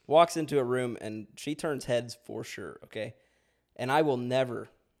 Walks into a room and she turns heads for sure, okay? And I will never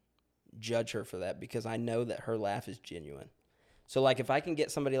judge her for that because I know that her laugh is genuine. So like if I can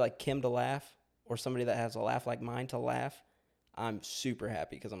get somebody like Kim to laugh or somebody that has a laugh like mine to laugh, I'm super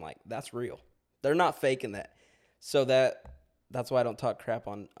happy because I'm like, that's real. They're not faking that. So that's why I don't talk crap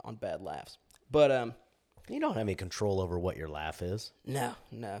on bad laughs. But you don't have any control over what your laugh is. No,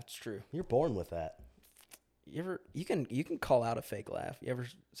 it's true. You're born with that. You can call out a fake laugh. You ever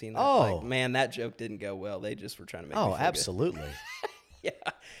seen that? Oh. Like, man, that joke didn't go well. They just were trying to make me feel absolutely. good.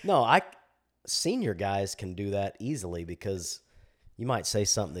 Yeah. No, senior guys can do that easily because you might say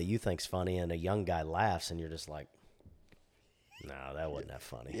something that you think's funny and a young guy laughs and you're just like, no, that wasn't that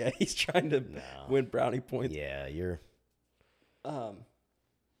funny. Yeah, he's trying to win brownie points. Yeah, you're. Where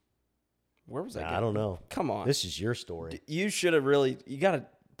was I? I don't know. Come on. This is your story. You should have you got to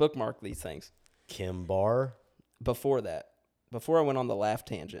bookmark these things. Kim Barr. Before I went on the laugh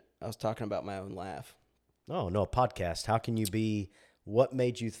tangent, I was talking about my own laugh. Oh, no, a podcast. How can you be, what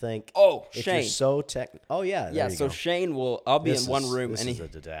made you think? Oh, if Shane. You're so oh, yeah. Yeah, so go. Shane I'll be in one room. This is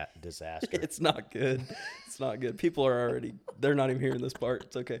a disaster. It's not good. It's not good. People are they're not even hearing this part.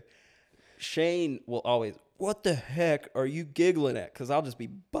 It's okay. Shane will always, what the heck are you giggling at? Because I'll just be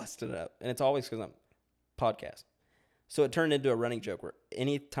busted up. And it's always because I'm podcast. So it turned into a running joke where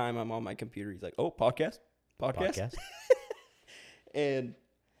anytime I'm on my computer, he's like, oh, podcast? And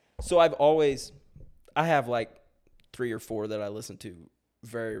so I have like 3 or 4 that I listen to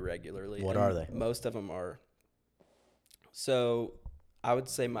very regularly. What are they? Most of them are. So I would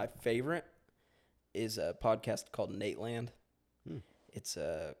say my favorite is a podcast called Nateland. It's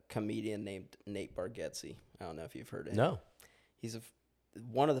a comedian named Nate Bargatze. I don't know if you've heard of him. No. He's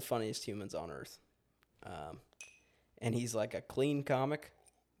one of the funniest humans on earth. And he's like a clean comic,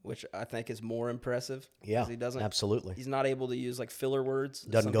 which I think is more impressive. Yeah, he doesn't, absolutely. He's not able to use like filler words.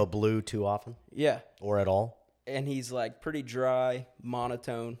 Doesn't go blue too often. Yeah. Or at all. And he's like pretty dry,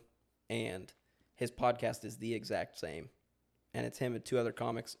 monotone, and his podcast is the exact same. And it's him and 2 other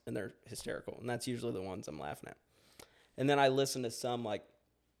comics, and they're hysterical. And that's usually the ones I'm laughing at. And then I listen to some, like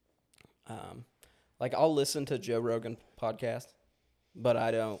I'll listen to Joe Rogan podcast, but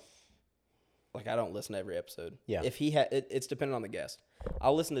I don't listen to every episode. Yeah. If it's dependent on the guest.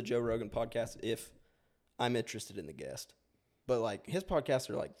 I'll listen to Joe Rogan podcast if I'm interested in the guest. But, like, his podcasts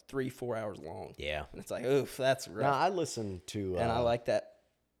are, like, 3-4 hours long. Yeah. And it's like, oof, that's rough. Now, I listen to... and I like that,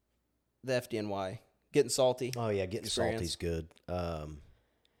 the FDNY. Getting Salty. Oh, yeah, Getting experience. Salty's good.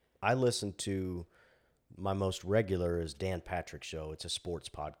 I listen to... My most regular is Dan Patrick's show. It's a sports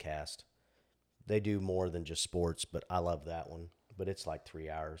podcast. They do more than just sports, but I love that one. But it's like 3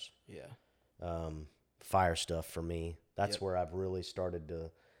 hours. Yeah. Fire stuff for me. That's where I've really started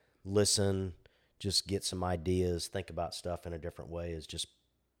to listen, just get some ideas, think about stuff in a different way, is just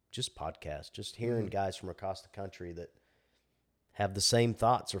podcasts. Just hearing guys from across the country that have the same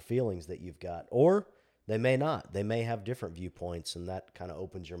thoughts or feelings that you've got. Or they may not. They may have different viewpoints, and that kind of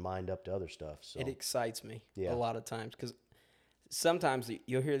opens your mind up to other stuff. So It excites me a lot of times because sometimes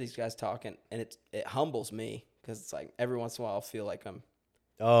you'll hear these guys talking, and it humbles me because it's like every once in a while I'll feel like I'm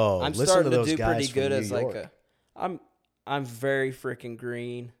starting to do pretty good as like I'm very freaking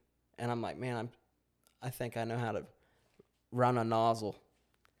green, and I'm like, man, I think I know how to run a nozzle.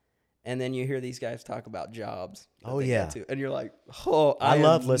 And then you hear these guys talk about jobs. Oh, yeah. And you're like, oh, I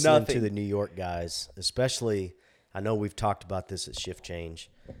love listening to the New York guys, especially, I know we've talked about this at Shift Change,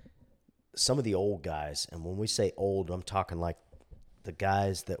 some of the old guys. And when we say old, I'm talking like the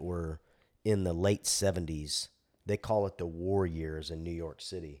guys that were in the late 70s. They call it the war years in New York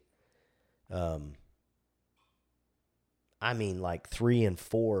City. I mean, like 3 and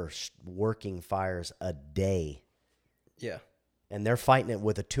 4 working fires a day. Yeah. And they're fighting it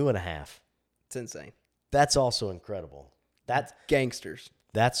with a 2.5. It's insane. That's also incredible. That's gangsters.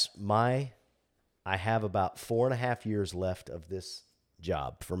 I have about 4.5 years left of this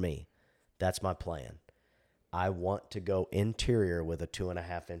job for me. That's my plan. I want to go interior with a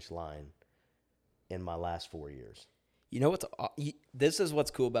 2.5-inch line in my last 4 years. You know this is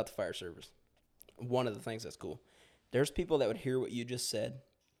what's cool about the fire service. One of the things that's cool. There's people that would hear what you just said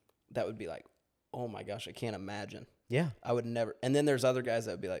that would be like, oh my gosh, I can't imagine. Yeah. I would never. And then there's other guys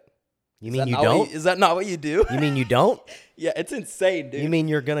that would be like, you mean you don't? Is that not what you do? You mean you don't? Yeah, it's insane, dude. You mean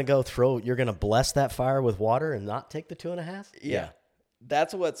you're going to bless that fire with water and not take the 2.5? Yeah.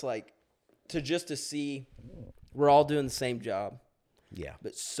 That's what's like, to see, we're all doing the same job. Yeah.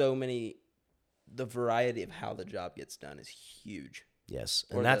 But the variety of how the job gets done is huge. Yes.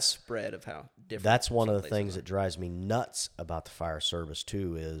 And that's the spread of how different. That's one of the things that drives me nuts about the fire service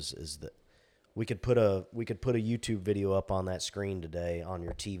too, is that we could put a YouTube video up on that screen today on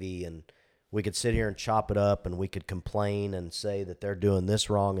your TV, and we could sit here and chop it up, and we could complain and say that they're doing this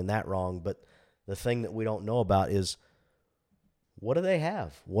wrong and that wrong. But the thing that we don't know about is, what do they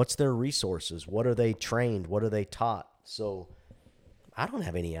have? What's their resources? What are they trained? What are they taught? So I don't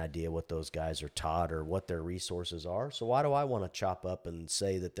have any idea what those guys are taught or what their resources are. So why do I want to chop up and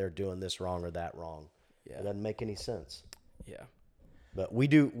say that they're doing this wrong or that wrong? Yeah. It doesn't make any sense. Yeah. But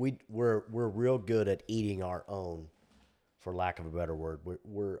we're real good at eating our own, for lack of a better word.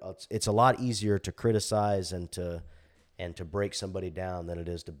 It's a lot easier to criticize and to break somebody down than it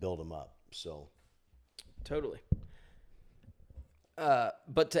is to build them up. So totally.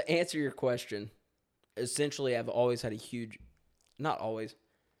 But to answer your question, essentially I've always had not always,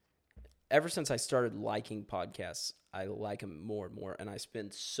 ever since I started liking podcasts, I like them more and more, and I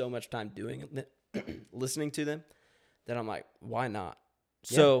spend so much time doing it, listening to them, that I'm like, why not?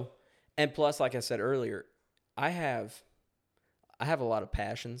 Yeah. So, and plus, like I said earlier, I have a lot of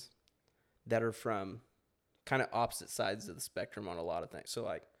passions that are from kind of opposite sides of the spectrum on a lot of things. So,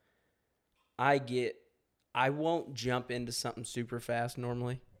 like, I won't jump into something super fast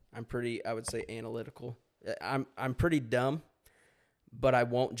normally. I would say analytical. I'm pretty dumb, but I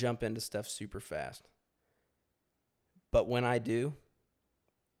won't jump into stuff super fast. But when I do,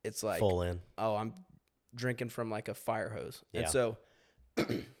 it's like, full in. Oh, I'm drinking from like a fire hose. Yeah. And so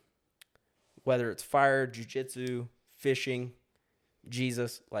whether it's fire, jiu-jitsu, fishing,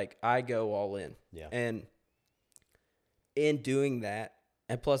 Jesus, like I go all in. Yeah. And in doing that,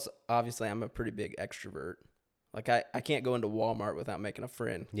 and plus obviously I'm a pretty big extrovert. Like I can't go into Walmart without making a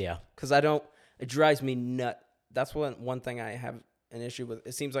friend. Yeah. Cuz it drives me nuts. That's one thing I have an issue with.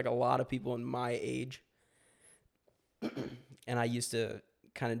 It seems like a lot of people in my age, and I used to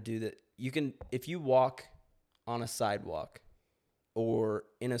kind of do that. If you walk on a sidewalk or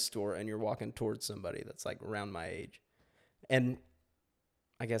in a store and you're walking towards somebody that's like around my age, and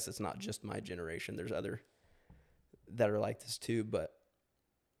I guess it's not just my generation, there's other that are like this too, but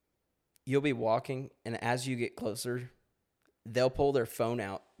you'll be walking, and as you get closer, they'll pull their phone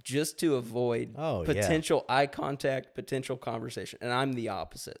out just to avoid potential eye contact, potential conversation. And I'm the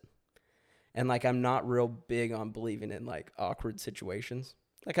opposite. And, like, I'm not real big on believing in, like, awkward situations.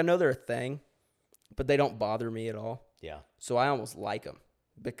 Like, I know they're a thing, but they don't bother me at all. Yeah. So I almost like them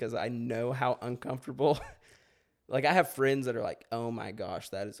because I know how uncomfortable. Like, I have friends that are like, oh, my gosh,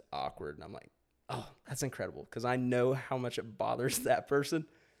 that is awkward. And I'm like, oh, that's incredible because I know how much it bothers that person,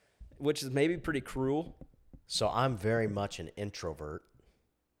 which is maybe pretty cruel. So I'm very much an introvert.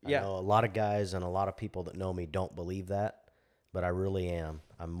 Yeah. I know a lot of guys and a lot of people that know me don't believe that, but I really am.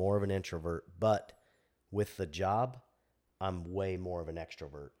 I'm more of an introvert, but with the job, I'm way more of an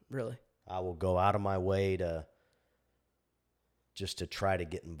extrovert. Really? I will go out of my way to try to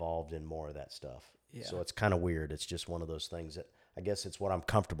get involved in more of that stuff. Yeah. So it's kind of weird. It's just one of those things that I guess it's what I'm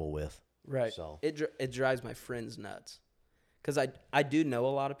comfortable with. Right. So it drives my friends nuts because I do know a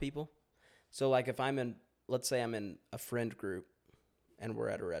lot of people. So, like, if let's say I'm in a friend group and we're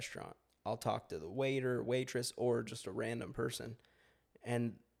at a restaurant, I'll talk to the waiter, waitress, or just a random person.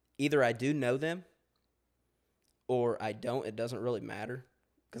 And either I do know them or I don't. It doesn't really matter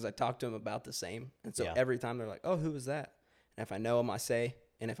because I talk to them about the same. And so every time they're like, oh, who was that? And if I know them, I say.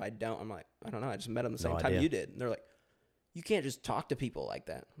 And if I don't, I'm like, I don't know. I just met them the same time you did. And they're like, you can't just talk to people like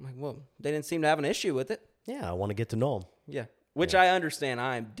that. I'm like, well, they didn't seem to have an issue with it. Yeah, I want to get to know them. Yeah. Which I understand.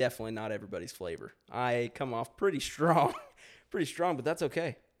 I'm definitely not everybody's flavor. I come off pretty strong, but that's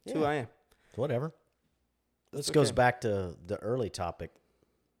okay. That's who I am. Whatever. This goes back to the early topic.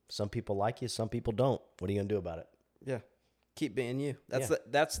 Some people like you, some people don't. What are you gonna do about it? Yeah, keep being you. That's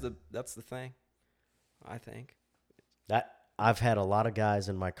the thing. I think that I've had a lot of guys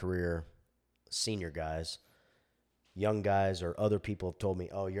in my career, senior guys, young guys, or other people have told me,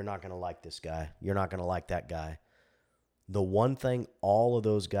 "Oh, you're not gonna like this guy. You're not gonna like that guy." The one thing all of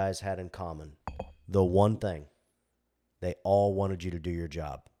those guys had in common, the one thing, they all wanted you to do your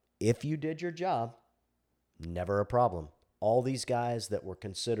job. If you did your job, never a problem. All these guys that were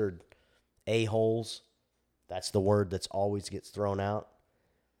considered a-holes, that's the word that's always gets thrown out,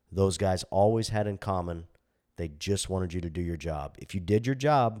 those guys always had in common, they just wanted you to do your job. If you did your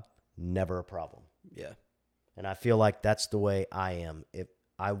job, never a problem. Yeah. And I feel like that's the way I am. If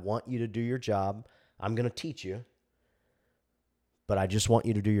I want you to do your job, I'm going to teach you, but I just want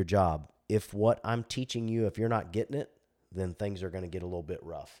you to do your job. If what I'm teaching you, if you're not getting it, then things are going to get a little bit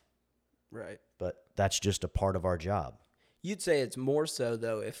rough. Right. But that's just a part of our job. You'd say it's more so,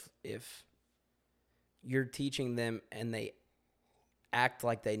 though, if you're teaching them and they act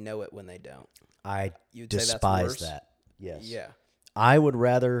like they know it when they don't. You'd despise that. Yes. Yeah. I would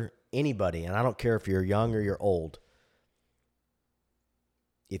rather anybody, and I don't care if you're young or you're old,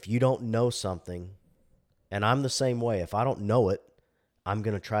 if you don't know something, and I'm the same way, if I don't know it, I'm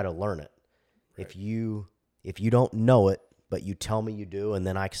going to try to learn it. Right. If you don't know it, but you tell me you do, and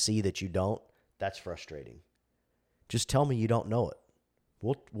then I see that you don't, that's frustrating. Just tell me you don't know it.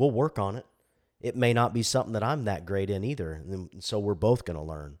 We'll work on it. It may not be something that I'm that great in either, and so we're both going to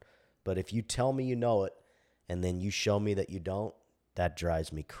learn. But if you tell me you know it, and then you show me that you don't, that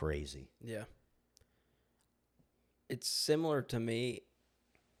drives me crazy. Yeah. It's similar to me,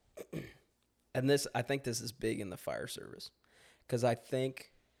 and I think this is big in the fire service, because I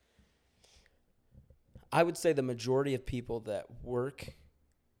would say the majority of people that work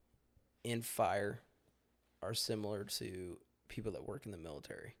in fire are similar to people that work in the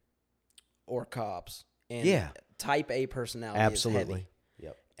military or cops. And type A personality is heavy.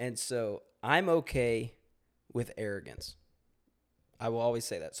 Yep. And so I'm okay with arrogance. I will always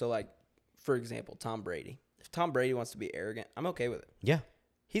say that. So, like, for example, Tom Brady. If Tom Brady wants to be arrogant, I'm okay with it. Yeah.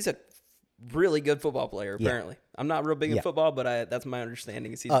 He's a really good football player, apparently. Yeah. I'm not real big in football, but that's my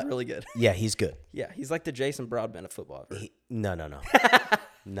understanding is he's really good. Yeah, he's good. Yeah, he's like the Jason Broadbent of football. No.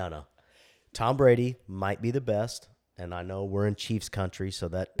 No. Tom Brady might be the best, and I know we're in Chiefs country, so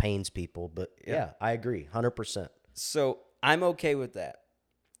that pains people, but yeah I agree, 100%. So I'm okay with that.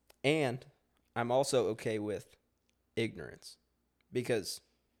 And I'm also okay with ignorance because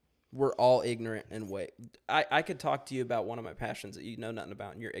we're all ignorant in way. I could talk to you about one of my passions that you know nothing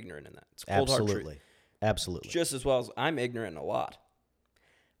about, and you're ignorant in that. It's cold hard truth. Absolutely. Just as well as I'm ignorant in a lot.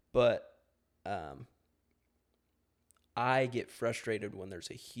 But I get frustrated when there's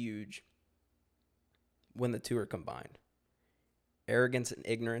when the two are combined. Arrogance and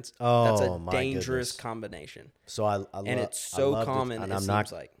ignorance, that's a dangerous combination. So it's so common, and I'm not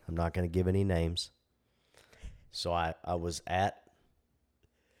going to give any names. So I was at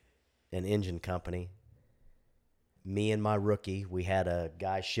an engine company. Me and my rookie, we had a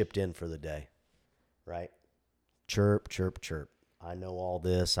guy shipped in for the day, right? Chirp, chirp, chirp. I know all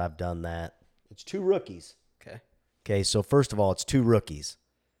this. I've done that. It's 2 rookies. Okay. So first of all, it's 2 rookies.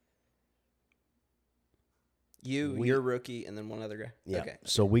 You're rookie, and then one other guy. Yeah. Okay.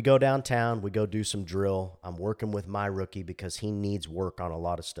 So we go downtown. We go do some drill. I'm working with my rookie because he needs work on a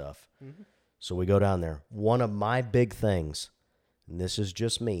lot of stuff. Mm-hmm. So we go down there. One of my big things, and this is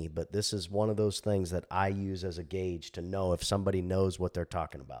just me, but this is one of those things that I use as a gauge to know if somebody knows what they're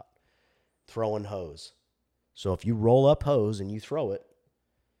talking about. Throwing hose. So if you roll up hose and you throw it,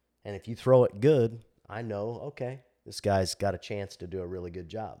 and if you throw it good, I know, okay, this guy's got a chance to do a really good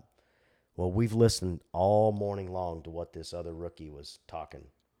job. Well, we've listened all morning long to what this other rookie was talking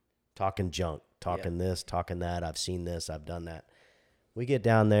junk, talking this, talking that. I've seen this, I've done that. We get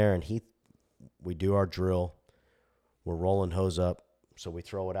down there and we do our drill. We're rolling hose up, so we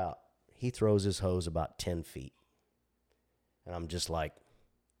throw it out. He throws his hose about 10 feet. And I'm just like,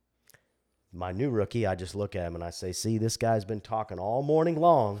 my new rookie, I just look at him and I say, see, this guy's been talking all morning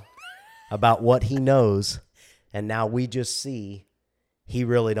long about what he knows, and now we just see he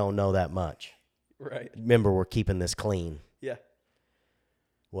really don't know that much. Right. Remember, we're keeping this clean. Yeah.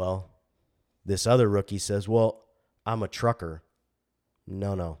 Well, this other rookie says, well, I'm a trucker.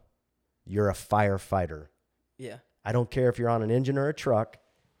 No. You're a firefighter. Yeah. I don't care if you're on an engine or a truck.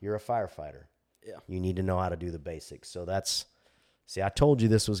 You're a firefighter. Yeah. You need to know how to do the basics. So see, I told you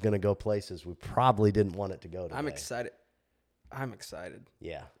this was going to go places we probably didn't want it to go today. I'm excited.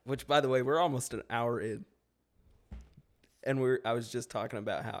 Yeah. Which, by the way, we're almost an hour in. And I was just talking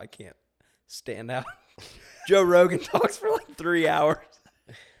about how I can't stand out. Joe Rogan talks for like 3 hours.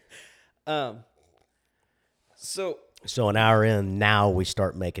 So an hour in, now we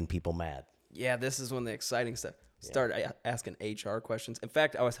start making people mad. Yeah, this is when the exciting stuff. Start asking HR questions. In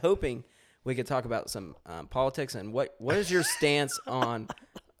fact, I was hoping we could talk about some politics and what is your stance on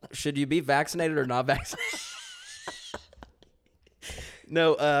should you be vaccinated or not vaccinated?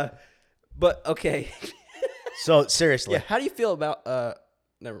 No, but okay. So seriously. Yeah, how do you feel about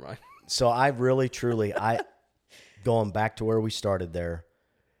never mind. So I really truly going back to where we started there,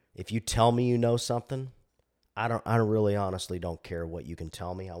 if you tell me you know something, I really honestly don't care what you can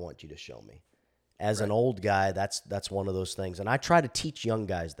tell me. I want you to show me. As an old guy, that's one of those things. And I try to teach young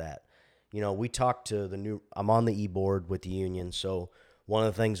guys that. You know, we talk to I'm on the e-board with the union, so one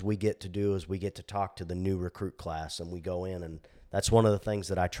of the things we get to do is we get to talk to the new recruit class, and we go in, and that's one of the things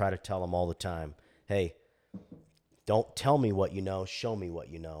that I try to tell them all the time. Hey, don't tell me what you know, show me what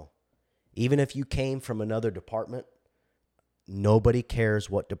you know. Even if you came from another department, nobody cares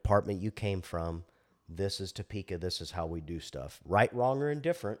what department you came from. This is Topeka, this is how we do stuff. Right, wrong, or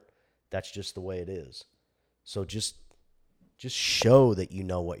indifferent, that's just the way it is. So just show that you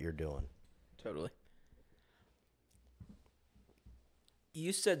know what you're doing. Totally.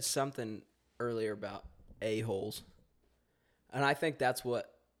 You said something earlier about a-holes, and I think that's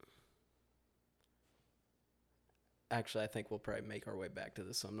what... Actually, I think we'll probably make our way back to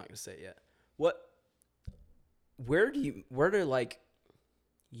this, so I'm not going to say it yet.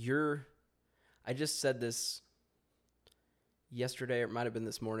 I just said this yesterday, or it might have been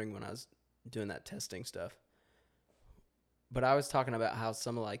this morning when I was doing that testing stuff. But I was talking about how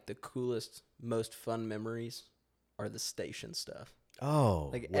some of like the coolest, most fun memories are the station stuff. Oh,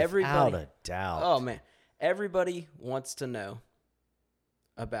 like without a doubt. Oh man, everybody wants to know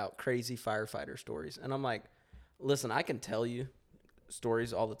about crazy firefighter stories, and I'm like, listen, I can tell you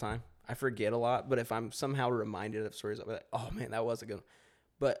stories all the time. I forget a lot, but if I'm somehow reminded of stories, I'll be like, oh man, that was a good one.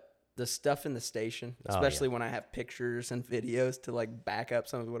 But the stuff in the station, especially when I have pictures and videos to like back up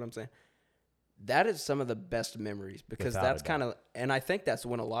some of what I'm saying, that is some of the best memories, because that's kind of, and I think that's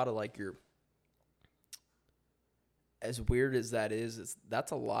when a lot of like your, as weird as that is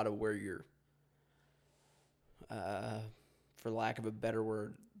that's a lot of where your, for lack of a better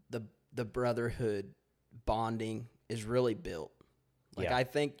word, the brotherhood bonding is really built. Like, I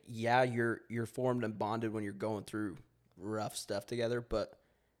think, you're formed and bonded when you're going through rough stuff together, but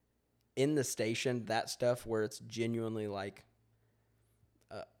in the station, that stuff where it's genuinely like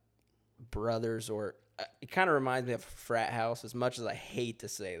brothers, or it kind of reminds me of a frat house, as much as I hate to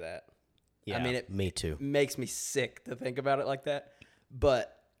say that. Yeah, I mean, me too. Makes me sick to think about it like that.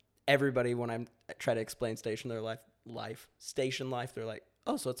 But everybody, when I try to explain station life, they're like,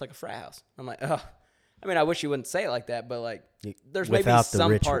 oh, so it's like a frat house. I'm like, oh. I mean, I wish you wouldn't say it like that, but like, there's maybe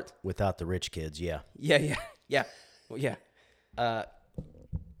some parts without the rich kids. Yeah. Well, yeah.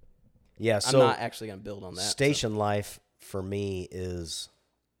 Yeah. So I'm not actually going to build on that. Station life for me is,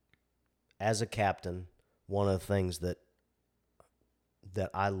 as a captain, one of the things that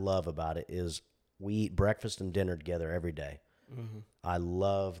I love about it is we eat breakfast and dinner together every day. Mm-hmm. I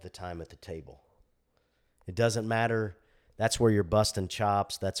love the time at the table. It doesn't matter. That's where you're busting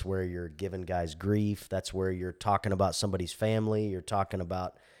chops. That's where you're giving guys grief. That's where you're talking about somebody's family. You're talking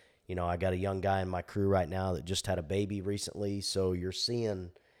about, I got a young guy in my crew right now that just had a baby recently. So you're seeing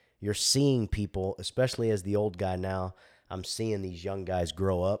people, especially as the old guy now, I'm seeing these young guys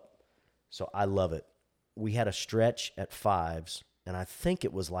grow up. So I love it. We had a stretch at Fives, and I think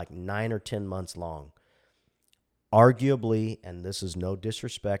it was like 9 or 10 months long. Arguably, and this is no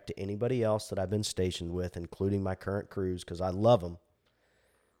disrespect to anybody else that I've been stationed with, including my current crews, because I love them,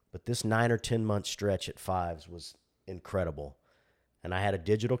 but this 9 or 10 month stretch at Fives was incredible. And I had a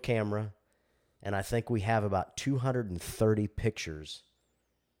digital camera, and I think we have about 230 pictures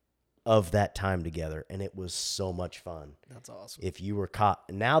of that time together, and it was so much fun. That's awesome. If you were caught,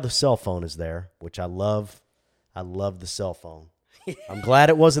 now the cell phone is there, which I love. I love the cell phone. I'm glad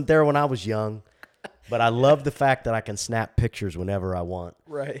it wasn't there when I was young, but I love the fact that I can snap pictures whenever I want.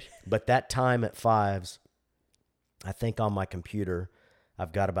 Right. But that time at Fives, I think on my computer,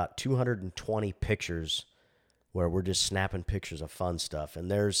 I've got about 220 pictures where we're just snapping pictures of fun stuff. And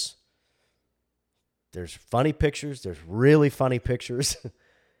there's funny pictures. There's really funny pictures.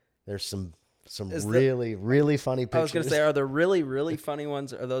 There's some really funny pictures. I was going to say, are the really, really funny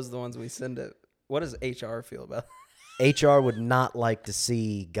ones, or are those the ones we send it? What does HR feel about HR would not like to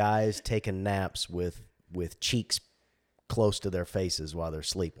see guys taking naps with cheeks close to their faces while they're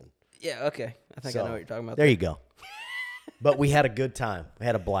sleeping. Yeah, okay. I think I know what you're talking about. There you go. But we had a good time. We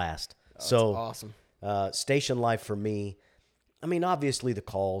had a blast. So awesome. Station life for me, I mean, obviously the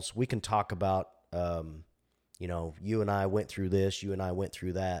calls, we can talk about, you and I went through this, you and I went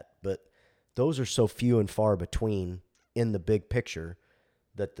through that, but those are so few and far between in the big picture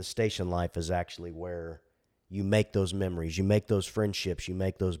that the station life is actually where you make those memories, you make those friendships, you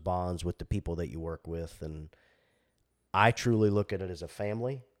make those bonds with the people that you work with. And I truly look at it as a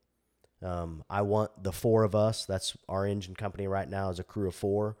family. I want the four of us, that's our engine company right now, is a crew of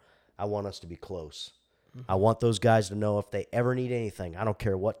 4. I want us to be close. Mm-hmm. I want those guys to know if they ever need anything, I don't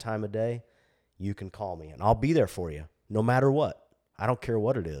care what time of day, you can call me, and I'll be there for you, no matter what. I don't care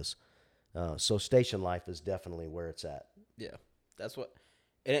what it is. So station life is definitely where it's at. Yeah, that's what,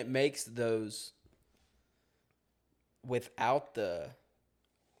 and it makes those, without the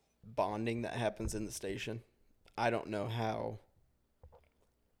bonding that happens in the station, I don't know how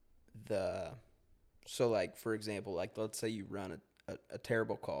so like, for example, like let's say you run a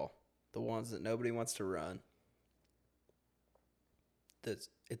terrible call, the ones that nobody wants to run.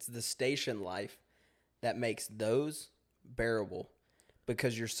 It's the station life that makes those bearable,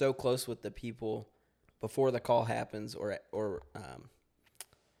 because you're so close with the people before the call happens, or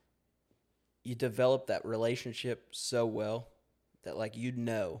you develop that relationship so well that, like,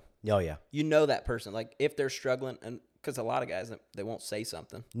 Oh, yeah. you know that person. Like, if they're struggling, and because a lot of guys, they won't say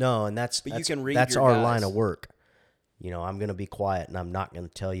something. No, and you can read that's your our guys. line of work. I'm going to be quiet, and I'm not going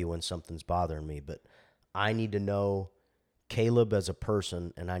to tell you when something's bothering me, but I need to know Kaleb as a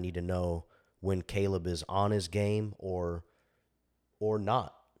person, and I need to know when Kaleb is on his game or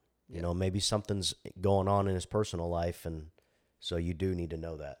not. Yeah. Maybe something's going on in his personal life, and so you do need to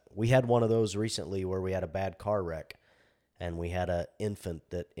know that. We had one of those recently where we had a bad car wreck, and we had an infant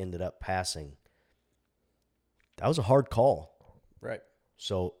that ended up passing. That was a hard call. Right.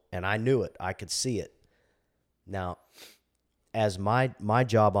 So, and I knew it. I could see it. Now, as my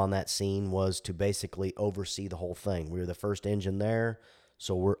job on that scene was to basically oversee the whole thing. We were the first engine there,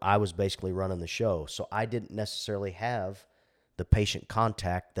 so I was basically running the show. So I didn't necessarily have the patient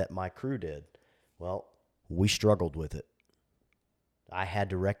contact that my crew did. Well, we struggled with it. I had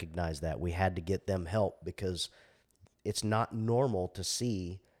to recognize that. We had to get them help, because it's not normal to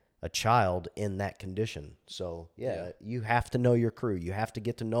see a child in that condition. So, yeah, you have to know your crew. You have to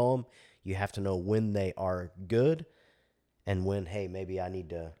get to know them. You have to know when they are good and when, hey, maybe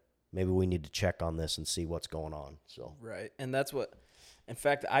we need to check on this and see what's going on. So right. And that's what, in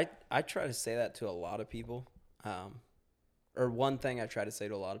fact, I try to say that to a lot of people. Or one thing I try to say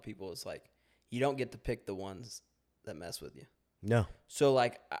to a lot of people is, like, you don't get to pick the ones that mess with you. No. So,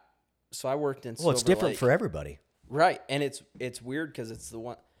 like, I worked in Silver Well, it's different Lake. for everybody. Right. And it's weird because it's the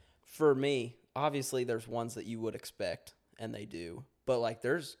one, for me, obviously there's ones that you would expect, and they do. But, like,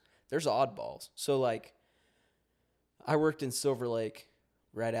 there's oddballs. So, like, I worked in Silver Lake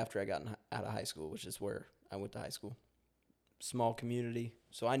right after I got out of high school, which is where I went to high school. Small community.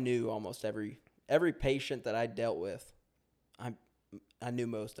 So I knew almost every patient that I dealt with. I knew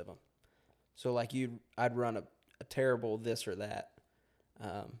most of them. So, like, I'd run a terrible this or that.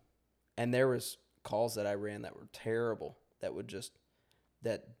 And there was calls that I ran that were terrible,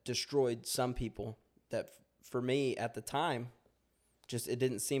 that destroyed some people, that for me at the time, just, it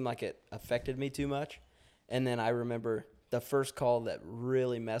didn't seem like it affected me too much. And then I remember the first call that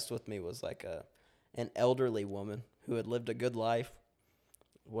really messed with me was like an elderly woman who had lived a good life,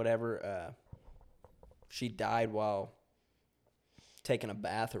 whatever. She died while taking a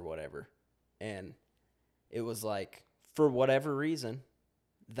bath or whatever. And it was like, for whatever reason,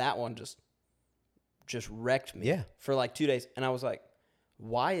 that one just wrecked me for like 2 days. And I was like,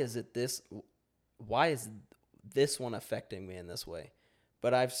 why is this one affecting me in this way?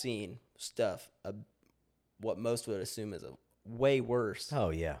 But I've seen stuff, what most would assume is a way worse. Oh,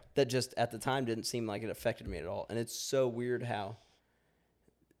 yeah. That just at the time didn't seem like it affected me at all. And it's so weird how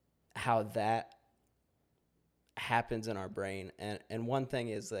that happens in our brain. And one thing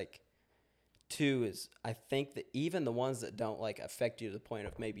is like, two is I think that even the ones that don't like affect you to the point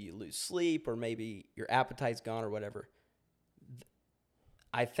of maybe you lose sleep or maybe your appetite's gone or whatever,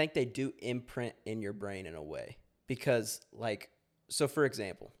 I think they do imprint in your brain in a way. Because like, so for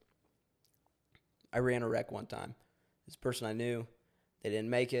example, I ran a wreck one time. This person I knew, they didn't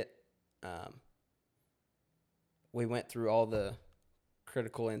make it. We went through all the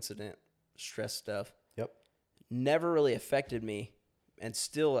critical incident stress stuff. Yep. Never really affected me, and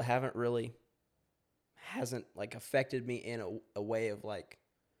still hasn't like affected me in a way of like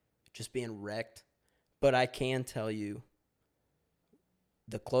just being wrecked. But I can tell you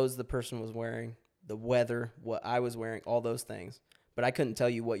the clothes the person was wearing, the weather, what I was wearing, all those things. But I couldn't tell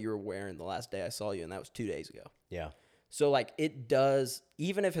you what you were wearing the last day I saw you, and that was 2 days ago. Yeah. So, like, it does,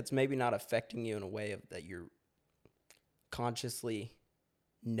 even if it's maybe not affecting you in a way of that you're consciously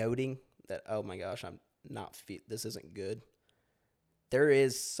noting that, oh my gosh, this isn't good. There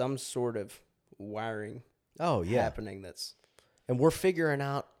is some sort of wiring happening that's. And we're figuring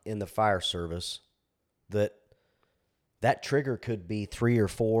out in the fire service that trigger could be 3 or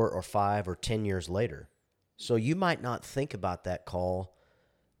 4 or 5 or 10 years later. So you might not think about that call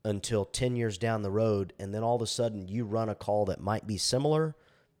until 10 years down the road, and then all of a sudden you run a call that might be similar,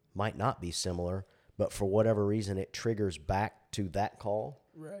 might not be similar, but for whatever reason it triggers back to that call.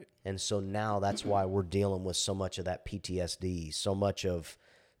 Right. And so now that's why we're dealing with so much of that PTSD, so much of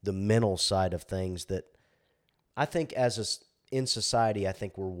the mental side of things that I think in society, I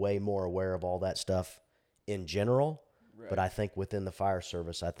think we're way more aware of all that stuff in general. Right. But I think within the fire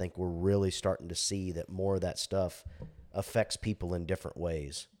service, I think we're really starting to see that more of that stuff affects people in different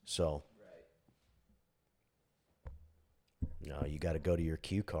ways. So, no, you got to go to your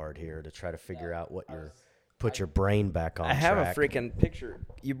cue card here to try to figure out what put your brain back on track. I have a freaking picture.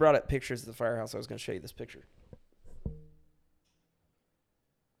 You brought up pictures of the firehouse. I was going to show you this picture.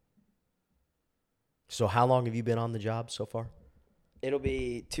 So how long have you been on the job so far? It'll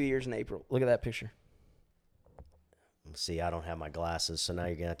be 2 years in April. Look at that picture. See, I don't have my glasses, so now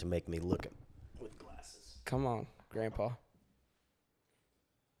you're going to have to make me look at with glasses. Come on, Grandpa.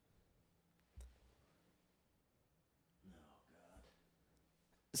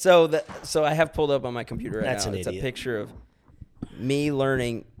 So I have pulled up on my computer right That's now. It's a picture of me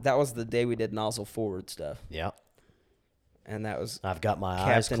learning. That was the day we did nozzle forward stuff. Yeah. And that was I've got my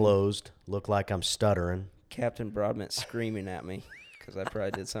eyes closed. Look like I'm stuttering. Captain Broadbent screaming at me because I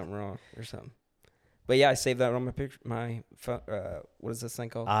probably did something wrong or something. But yeah, I saved that on my picture. My phone, what is this thing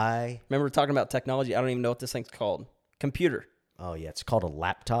called? Remember talking about technology. I don't even know what this thing's called. Computer. Oh yeah, it's called a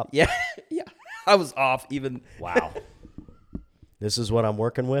laptop. Yeah, yeah. I was off even. Wow. This is what I'm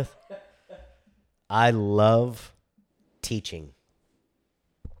working with. I love teaching.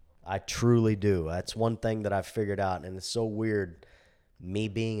 I truly do. That's one thing that I've figured out, and it's so weird. Me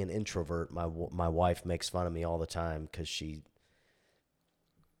being an introvert, my wife makes fun of me all the time because she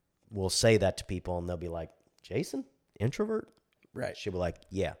will say that to people, and they'll be like, "Jason, introvert?" Right. She'll be like,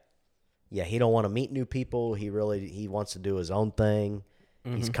 "Yeah, he don't want to meet new people. He wants to do his own thing.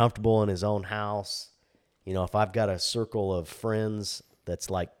 Mm-hmm. He's comfortable in his own house. You know, if I've got a circle of friends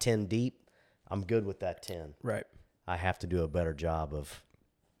that's like 10 deep, I'm good with that 10. Right. I have to do a better job of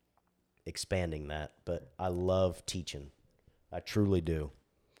expanding that, but I love teaching. I truly do.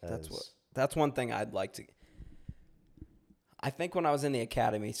 That's one thing I'd like to. I think when I was in the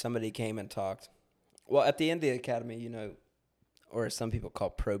academy, somebody came and talked. Well, at the end of the academy, you know, or as some people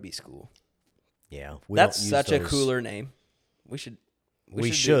call Proby School. Yeah, that's such a cooler name. We should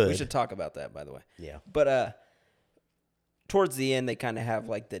talk about that, by the way. Yeah. But towards the end, they kind of have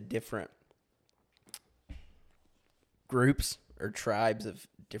like the different groups or tribes of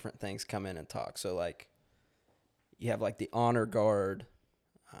different things come in and talk. So like, you have like the honor guard,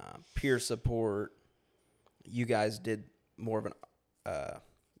 peer support. You guys did more of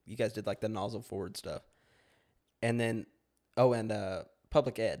you guys did like the nozzle forward stuff, and then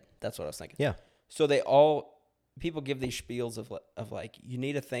public ed. That's what I was thinking. Yeah. So people give these spiels of like, you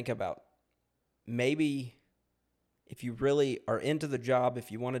need to think about maybe if you really are into the job, if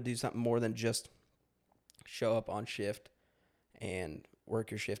you want to do something more than just show up on shift and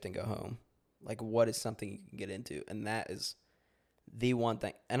work your shift and go home, like what is something you can get into? And that is the one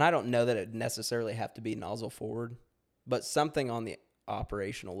thing. And I don't know that it necessarily have to be nozzle forward, but something on the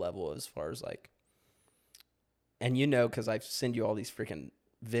operational level as far as like, and because I send you all these freaking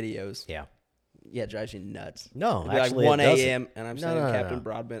videos. Yeah. Yeah, it drives you nuts. No, It'll be actually, like 1 it doesn't. a.m. and I'm saying Captain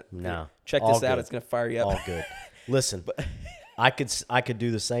Broadbent. No. Check All this out. good. It's going to fire you up. All good. Listen, I could do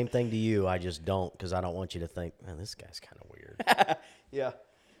the same thing to you. I just don't, because I don't want you to think, man, this guy's kind of weird. Yeah.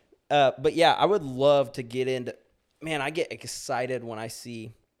 But yeah, I would love to get into, man, I get excited when I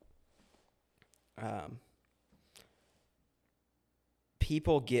see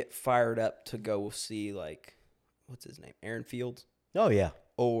people get fired up to go see, like, what's his name? Aaron Fields? Oh, yeah.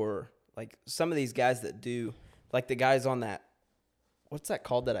 Or like some of these guys that do, like the guys on that, what's that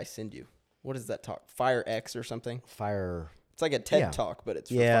called that I send you? What is that talk? Fire X or something? It's like a TED Talk, but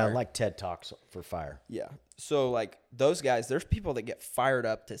it's for fire. Like TED Talks for fire. Yeah. So like those guys, there's people that get fired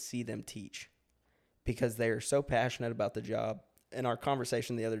up to see them teach because they are so passionate about the job. In our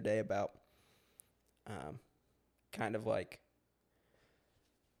conversation the other day about kind of like,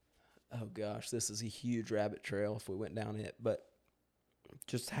 oh gosh, this is a huge rabbit trail if we went down it, but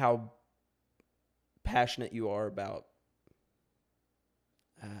just how passionate you are about,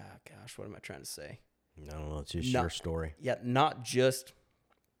 gosh, what am I trying to say? I don't know. It's just your story. Yeah, not just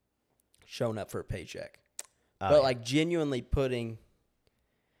showing up for a paycheck, but like genuinely putting,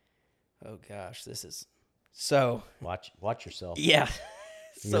 oh gosh, this is so. Watch yourself. Yeah.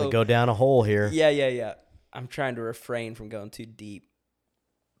 You're going to go down a hole here. Yeah. I'm trying to refrain from going too deep.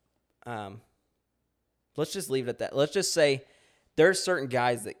 Let's just leave it at that. Let's just say there's certain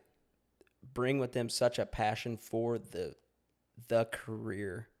guys that bring with them such a passion for the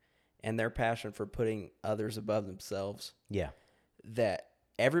career and their passion for putting others above themselves. Yeah. That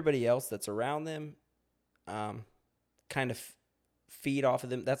everybody else that's around them kind of feed off of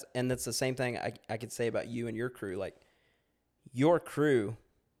them. That's the same thing I could say about you and your crew. Like your crew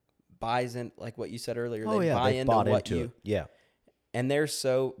buys in, like what you said earlier. Oh, they buy into what you. It. Yeah. And they're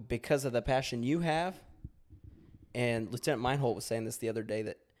so, because of the passion you have, and Lieutenant Meinholt was saying this the other day,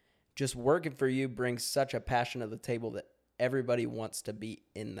 that just working for you brings such a passion to the table that everybody wants to be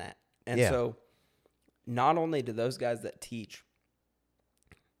in that. And so not only do those guys that teach,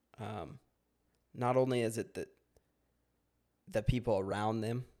 not only is it that the people around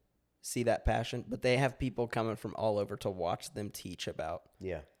them see that passion, but they have people coming from all over to watch them teach about.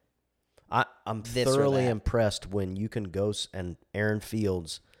 Yeah. I'm thoroughly impressed when you can go, and Aaron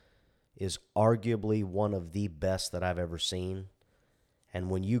Fields is arguably one of the best that I've ever seen. And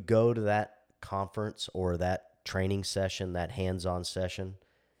when you go to that conference or that training session, that hands-on session,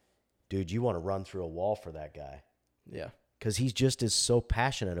 dude, you want to run through a wall for that guy. Yeah. Because he just is so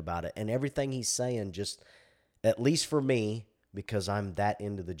passionate about it. And everything he's saying just, at least for me, because I'm that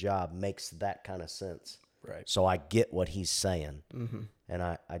into the job, makes that kind of sense. Right. So I get what he's saying. Mm-hmm. And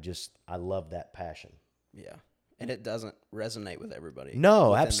I love that passion. Yeah. And it doesn't resonate with everybody.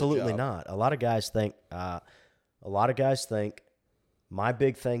 No, absolutely not. A lot of guys think, my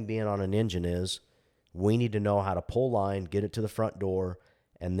big thing being on an engine is we need to know how to pull line, get it to the front door,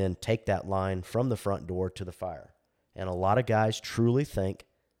 and then take that line from the front door to the fire. And a lot of guys truly think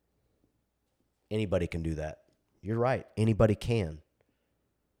anybody can do that. You're right. Anybody can.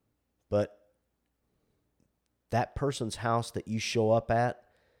 But that person's house that you show up at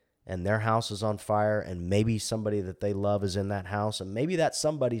and their house is on fire and maybe somebody that they love is in that house and maybe that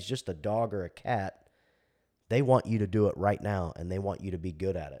somebody's just a dog or a cat, they want you to do it right now and they want you to be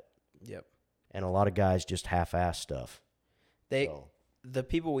good at it. Yep. And a lot of guys just half-ass stuff. The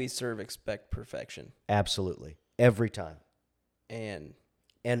people we serve expect perfection. Absolutely. Every time. And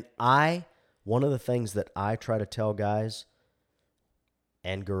one of the things that I try to tell guys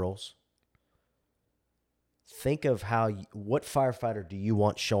and girls, think of what firefighter do you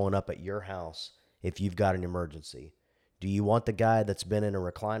want showing up at your house if you've got an emergency? Do you want the guy that's been in a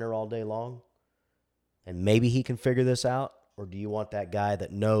recliner all day long and maybe he can figure this out? Or do you want that guy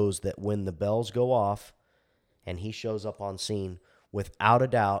that knows that when the bells go off and he shows up on scene, without a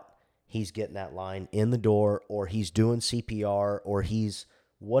doubt, he's getting that line in the door or he's doing CPR or he's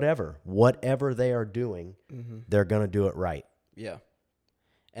whatever they are doing, they're going to do it right. Yeah.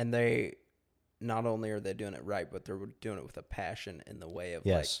 And they, not only are they doing it right, but they're doing it with a passion in the way of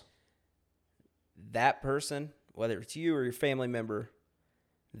like that person, whether it's you or your family member,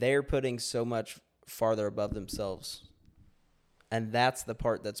 they're putting so much farther above themselves. And that's the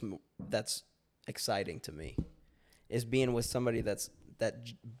part that's exciting to me, is being with somebody that's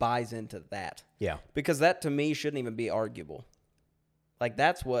buys into that. Yeah. Because that, to me, shouldn't even be arguable. Like,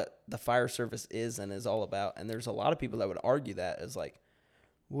 that's what the fire service is and is all about. And there's a lot of people that would argue that as like,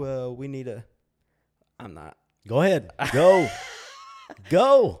 well, we need a... I'm not. Go ahead. Go.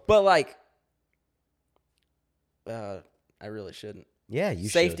 Go. But, like, I really shouldn't. Yeah, you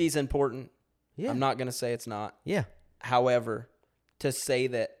Safety's important. Yeah. I'm not going to say it's not. Yeah. However, to say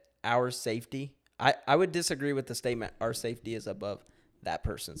that our safety... I would disagree with the statement, our safety is above that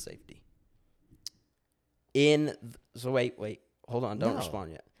person's safety. So wait. Hold on. Don't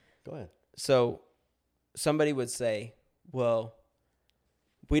respond yet. Go ahead. So somebody would say, well,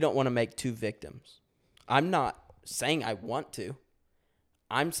 we don't want to make 2 victims. I'm not saying I want to.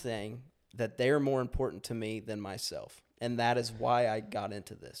 I'm saying that they're more important to me than myself. And that is why I got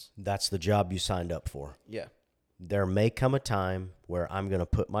into this. That's the job you signed up for. Yeah. There may come a time where I'm going to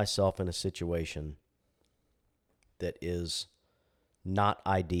put myself in a situation that is not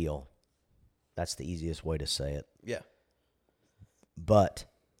ideal. That's the easiest way to say it. Yeah. But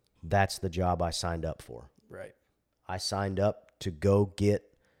that's the job I signed up for. Right. I signed up to go get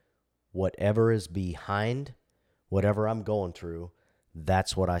whatever is behind whatever I'm going through.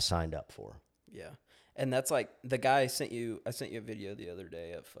 That's what I signed up for. Yeah. And that's like the guy I sent you a video the other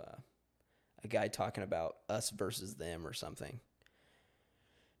day of a guy talking about us versus them or something.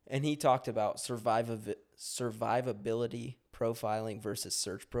 And he talked about survivability profiling versus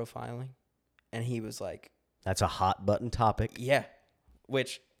search profiling. And he was like... That's a hot button topic. Yeah.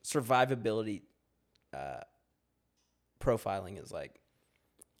 Which survivability profiling is like...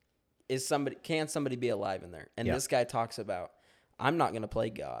 Can somebody be alive in there? And this guy talks about, I'm not going to play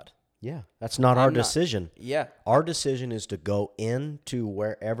God. Yeah. That's not our decision. Yeah. Our decision is to go into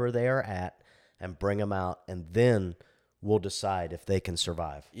wherever they are at and bring them out, and then we'll decide if they can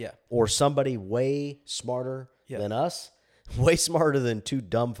survive. Yeah. Or somebody way smarter than us, way smarter than 2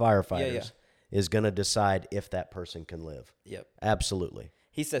 dumb firefighters, is going to decide if that person can live. Yep. Absolutely.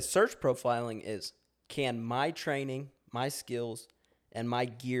 He says search profiling is, can my training, my skills, and my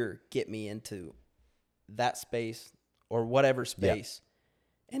gear get me into that space or whatever space?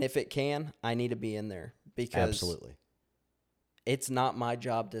 Yeah. And if it can, I need to be in there because absolutely, it's not my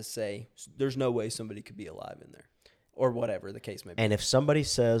job to say there's no way somebody could be alive in there or whatever the case may be. And if somebody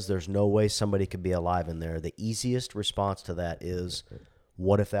says there's no way somebody could be alive in there, the easiest response to that is,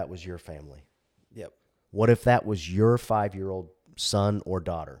 what if that was your family? Yep. What if that was your 5-year-old son or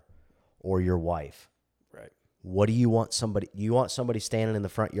daughter or your wife? Right. What do you want somebody? You want somebody standing in the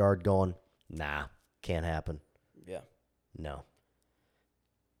front yard going, nah, can't happen. Yeah. No.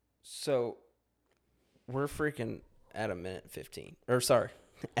 So we're freaking at a minute 15. Or sorry,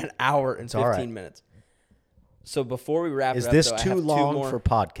 an hour and 15 minutes. So before we wrap it up, is this I too have long for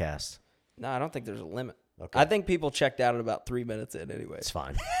podcasts? No, I don't think there's a limit. Okay. I think people checked out at about 3 minutes in anyway. It's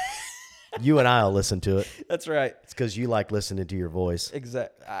fine. You and I will listen to it. That's right. It's because you like listening to your voice.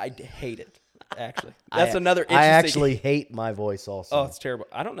 Exactly. I hate it, actually. That's another interesting... I actually hate my voice also. Oh, it's terrible.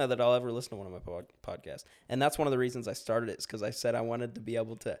 I don't know that I'll ever listen to one of my podcasts. And that's one of the reasons I started it, is because I said I wanted to be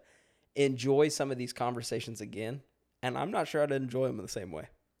able to enjoy some of these conversations again. And I'm not sure I'd enjoy them in the same way.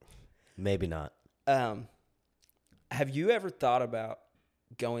 Maybe not. Have you ever thought about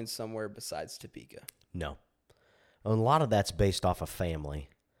going somewhere besides Topeka? No. A lot of that's based off of family.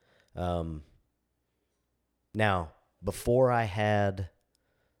 Now, before I had,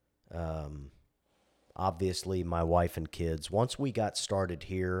 obviously, my wife and kids, once we got started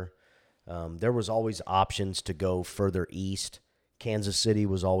here, there was always options to go further east. Kansas City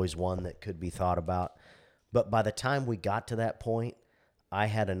was always one that could be thought about. But by the time we got to that point, I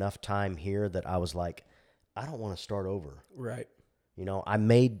had enough time here that I was like, I don't want to start over. Right. You know, I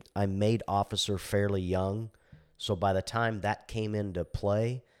made officer fairly young. So by the time that came into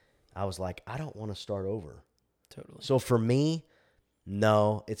play, I was like, I don't want to start over. Totally. So for me,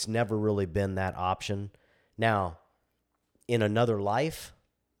 no, it's never really been that option. Now, in another life,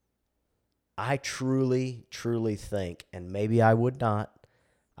 I truly, truly think, and maybe I would not,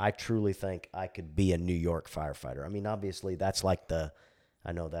 I truly think I could be a New York firefighter. I mean, obviously, that's like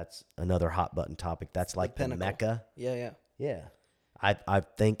I know that's another hot button topic. That's like the Mecca. Yeah, yeah. Yeah. I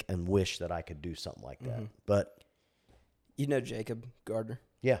think and wish that I could do something like that. Mm-hmm. But you know Jacob Gardner?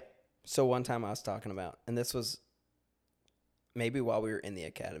 Yeah. So one time I was talking about, and this was maybe while we were in the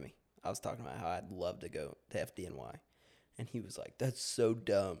academy, I was talking about how I'd love to go to FDNY. And he was like, that's so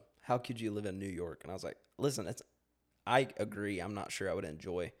dumb. How could you live in New York? And I was like, listen, I agree. I'm not sure I would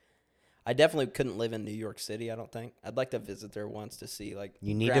enjoy. I definitely couldn't live in New York City, I don't think. I'd like to visit there once to see, like,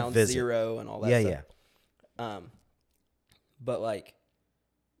 you need Ground to visit. Zero and all that stuff. Yeah. But, like,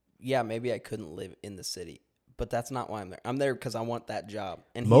 yeah, maybe I couldn't live in the city. but that's not why I'm there. I'm there because I want that job.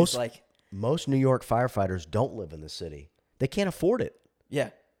 And Most- he's like, Most New York firefighters don't live in the city. They can't afford it. yeah.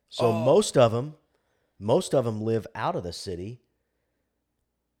 So most of them live out of the city,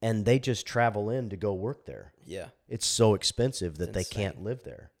 and they just travel in to go work there. Yeah. It's so expensive that It's they insane. can't live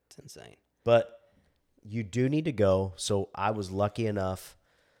there. It's insane. But you do need to go. So I was lucky enough.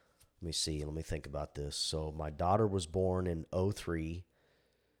 Let me see. Let me think about this. So my daughter was born in 2003.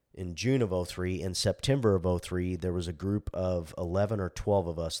 In June of 2003. In September of 2003, there was a group of 11 or 12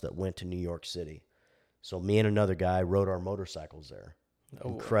 of us that went to New York City. So me and another guy rode our motorcycles there. Oh,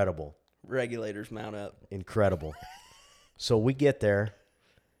 Incredible. regulators mount up. Incredible. So we get there,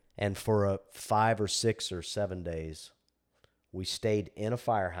 and for 5 or 6 or 7 days, we stayed in a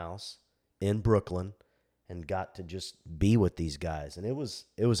firehouse in Brooklyn and got to just be with these guys. And it was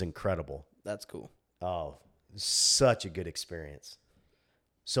incredible. That's cool. Oh, such a good experience.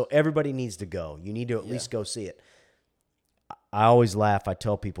 So everybody needs to go. You need to at least go see it. I always laugh. I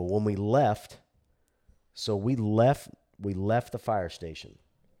tell people when we left, so we left the fire station.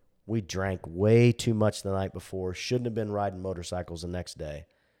 We drank way too much the night before. Shouldn't have been riding motorcycles the next day.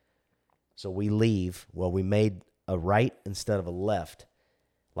 So we leave. Well, we made a right instead of a left.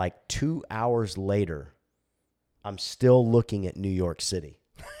 Like 2 hours later, I'm still looking at New York City.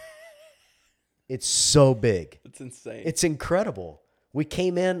 It's so big. It's insane. It's incredible. We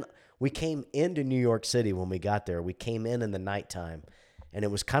came into New York City when we got there. We came in the nighttime, and it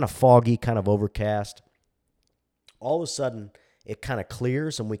was kind of foggy, kind of overcast. All of a sudden, it kind of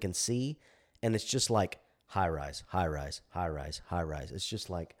clears, and we can see, and it's just like high rise, high rise, high rise, high rise. It's just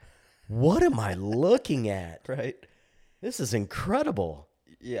like, what am I looking at? right? This is incredible.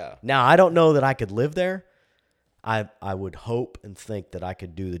 Yeah. Now, I don't know that I could live there. I would hope and think that I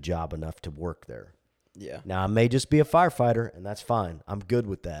could do the job enough to work there. Yeah. Now, I may just be a firefighter, and that's fine. I'm good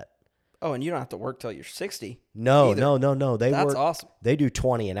with that. Oh, and you don't have to work till you're 60. No. That's work, awesome. They do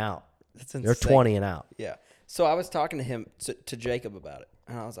 20 and out. That's insane. They're 20 and out. Yeah. So I was talking to him, to Jacob about it,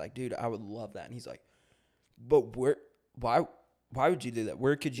 and I was like, dude, I would love that. And he's like, but why would you do that?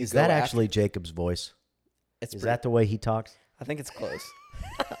 Where could you Is go that after? actually Jacob's voice? Is that the way he talks? I think it's close.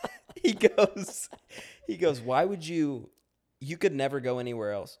 He goes, why would you could never go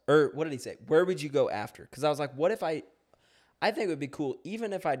anywhere else. Or what did he say? Where would you go after? Because I was like, what if I think it would be cool,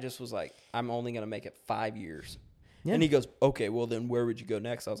 even if I just was like, I'm only going to make it 5 years. Yeah. And he goes, okay, well then where would you go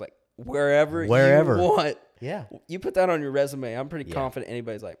next? I was like, wherever you want. Yeah. You put that on your resume. I'm pretty confident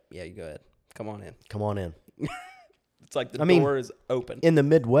anybody's like, yeah, you go ahead. Come on in. It's like the door is open. In the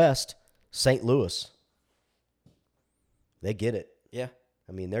Midwest, St. Louis, they get it. Yeah.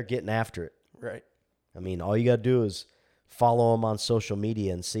 I mean, they're getting after it. Right. I mean, all you got to do is follow them on social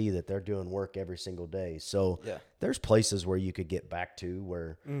media and see that they're doing work every single day. So there's places where you could get back to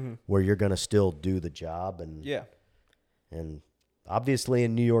where you're going to still do the job. And obviously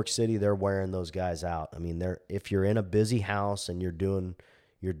in New York City, they're wearing those guys out. I mean, if you're in a busy house and you're doing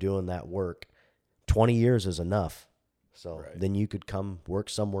that work, 20 years is enough. So then you could come work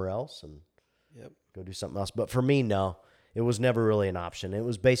somewhere else and go do something else. But for me, no, it was never really an option. It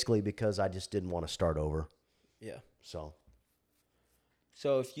was basically because I just didn't want to start over. Yeah. So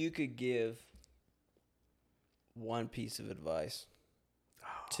if you could give one piece of advice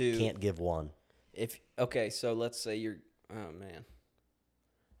to... Can't give one. So let's say you're... Oh, man.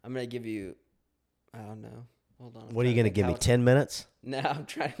 I'm going to give you... I don't know. Hold on. What are you going to give me, 10 minutes? No, I'm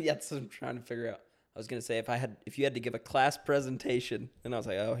trying to figure out. I was going to say if you had to give a class presentation, and I was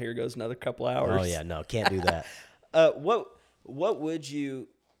like, oh, here goes another couple hours. Oh, yeah, no, can't do that. What would you...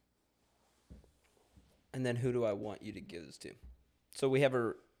 And then who do I want you to give this to? So we have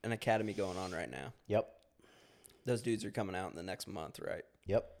an academy going on right now. Yep. Those dudes are coming out in the next month, right?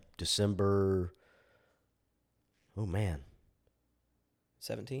 Yep. December. Oh, man.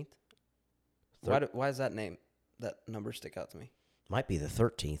 17th? Why does that number stick out to me? Might be the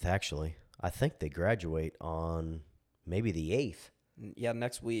 13th, actually. I think they graduate on maybe the 8th. Yeah,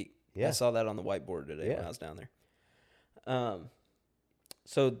 next week. Yeah. I saw that on the whiteboard today when I was down there.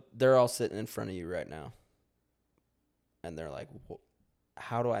 So they're all sitting in front of you right now. And they're like,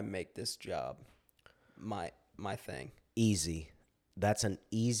 how do I make this job my thing? Easy. That's an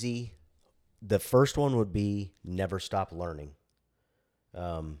easy. The first one would be never stop learning.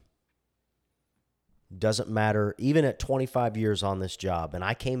 Doesn't matter. Even at 25 years on this job, and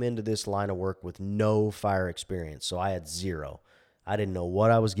I came into this line of work with no fire experience, so I had zero. I didn't know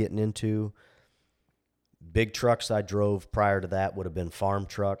what I was getting into. Big trucks I drove prior to that would have been farm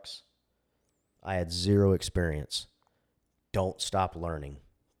trucks. I had zero experience. Don't stop learning.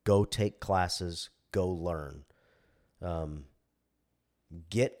 Go take classes. Go learn.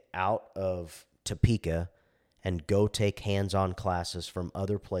 Get out of Topeka and go take hands-on classes from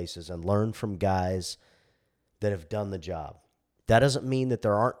other places and learn from guys that have done the job. That doesn't mean that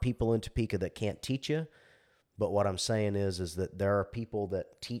there aren't people in Topeka that can't teach you, but what I'm saying is that there are people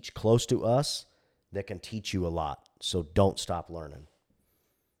that teach close to us that can teach you a lot. So don't stop learning.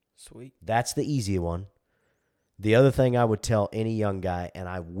 Sweet. That's the easy one. The other thing I would tell any young guy, and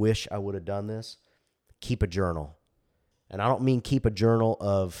I wish I would have done this, keep a journal. And I don't mean keep a journal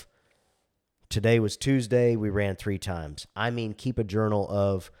of today was Tuesday, we ran 3 times. I mean keep a journal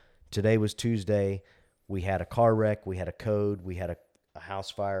of today was Tuesday, we had a car wreck, we had a code, we had a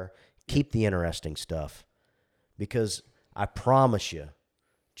house fire. Keep the interesting stuff. Because I promise you,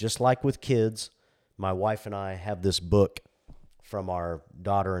 just like with kids, my wife and I have this book from our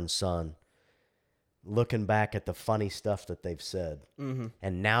daughter and son, looking back at the funny stuff that they've said. Mm-hmm.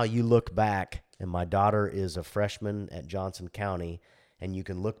 And now you look back, and my daughter is a freshman at Johnson County, and you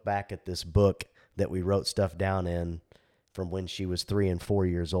can look back at this book that we wrote stuff down in from when she was 3 and 4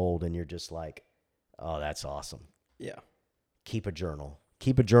 years old, and you're just like, oh, that's awesome. Yeah. Keep a journal.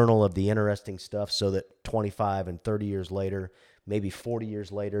 Keep a journal of the interesting stuff so that 25 and 30 years later, maybe 40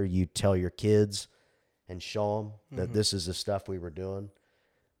 years later, you tell your kids and show them that this is the stuff we were doing.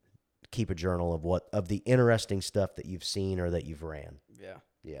 Keep a journal of the interesting stuff that you've seen or that you've ran. Yeah.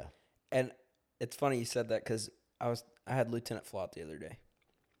 Yeah. And it's funny you said that because I had Lieutenant Flott the other day,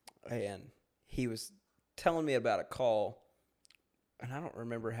 and he was telling me about a call, and I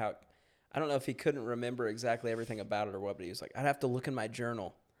don't know if he couldn't remember exactly everything about it or what, but he was like, I'd have to look in my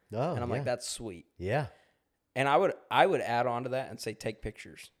journal. Oh, and I'm like, that's sweet. Yeah. And I would add on to that and say, take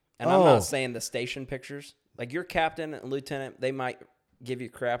pictures. And I'm not saying the station pictures. Like your captain and lieutenant, they might give you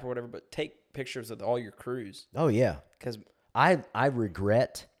crap or whatever, but take pictures of all your crews. Oh, yeah. Because I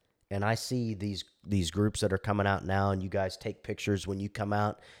regret, and I see these groups that are coming out now, and you guys take pictures when you come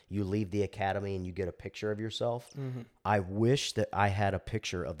out, you leave the academy, and you get a picture of yourself. Mm-hmm. I wish that I had a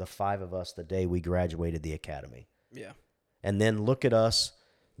picture of the 5 of us the day we graduated the academy. Yeah. And then look at us.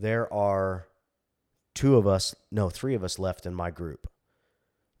 There are 3 of us left in my group.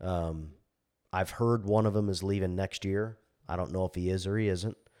 I've heard one of them is leaving next year. I don't know if he is or he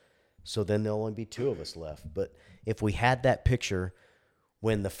isn't. So then there'll only be 2 of us left. But if we had that picture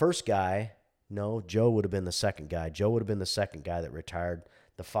when the first guy, no, Joe would have been the second guy. Joe would have been the second guy that retired.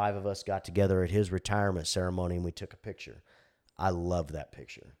 The 5 of us got together at his retirement ceremony and we took a picture. I love that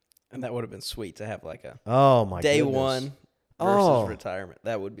picture. And that would have been sweet to have like a day goodness. 1 versus retirement.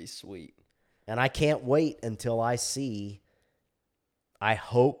 That would be sweet. And I can't wait until I see, I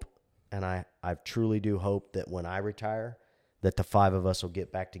hope, and I truly do hope that when I retire, that the 5 of us will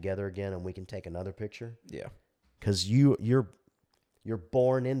get back together again and we can take another picture. Yeah. Because you're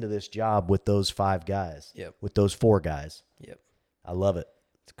born into this job with those 5 guys. Yep. With those 4 guys. Yep. I love it.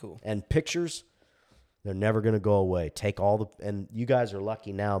 It's cool. And pictures, they're never going to go away. Take and you guys are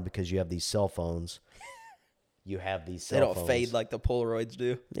lucky now because you have these cell phones. You have these cell phones. They don't fade like the Polaroids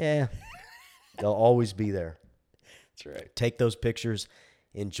do. Yeah. They'll always be there. That's right. Take those pictures.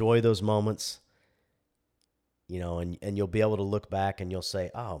 Enjoy those moments. You know, and you'll be able to look back and you'll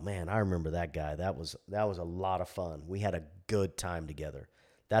say, oh, man, I remember that guy. That was a lot of fun. We had a good time together.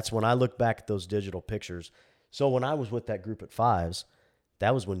 That's when I look back at those digital pictures. So when I was with that group at 5s,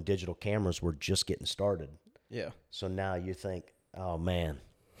 that was when digital cameras were just getting started. Yeah. So now you think, oh, man,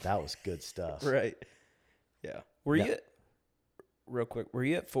 that was good stuff. Right. Yeah. Were you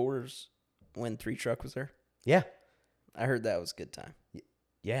at 4s when 3 Truck was there? Yeah. I heard that was a good time.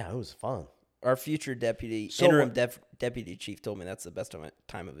 Yeah, it was fun. Our future interim deputy chief told me that's the best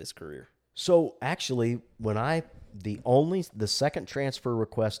time of his career. So actually, when the second transfer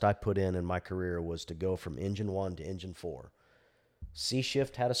request I put in my career was to go from Engine 1 to Engine 4. C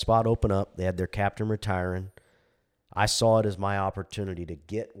Shift had a spot open up. They had their captain retiring. I saw it as my opportunity to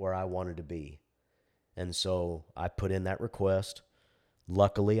get where I wanted to be. And so I put in that request.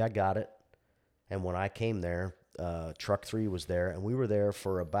 Luckily, I got it. And when I came there, Truck 3 was there, and we were there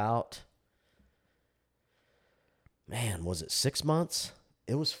for about, was it 6 months?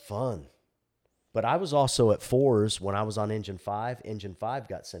 It was fun. But I was also at 4s when I was on Engine 5. Engine 5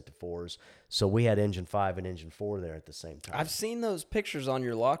 got sent to 4s, so we had Engine 5 and Engine 4 there at the same time. I've seen those pictures on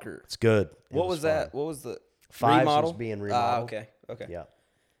your locker. It's good. What was that? What was the 5s remodel? was being remodeled. Okay. Yeah.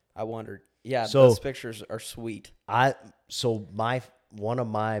 I wondered. Yeah, so, those pictures are sweet. One of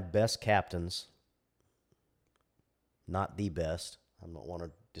my best captains, not the best. I don't want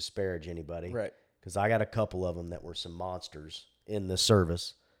to disparage anybody. Right. Because I got a couple of them that were some monsters in the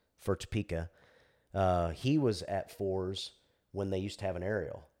service for Topeka. He was at 4s when they used to have an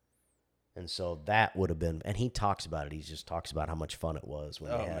aerial. And so that would have been, and he talks about it. He just talks about how much fun it was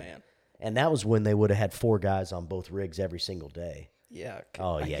when they had. Man. And that was when they would have had 4 guys on both rigs every single day. Yeah.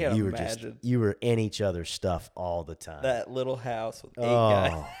 Oh, I yeah. can't You imagine were in each other's stuff all the time. that little house with 8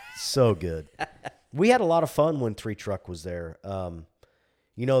 guys. Oh, so good. We had a lot of fun when 3 Truck was there.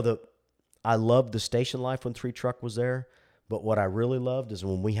 I loved the station life when 3 Truck was there. But what I really loved is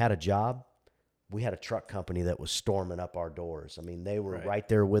when we had a job, we had a truck company that was storming up our doors. I mean, they were right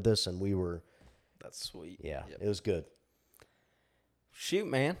there with us, and we were. That's sweet. Yeah, It was good. Shoot,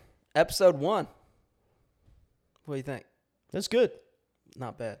 man. Episode 1. What do you think? It's good.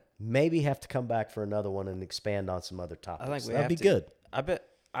 Not bad. Maybe have to come back for another one and expand on some other topics. I think we That'd have be to. good. I bet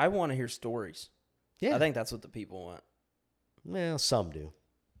I want to hear stories. Yeah. I think that's what the people want. Well, some do.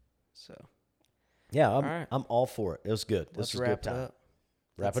 So. Yeah, I'm all for it. It was good. Let's This was a wrap good time. it up.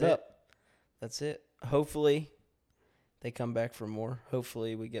 Wrap That's it up. That's it. Hopefully, they come back for more.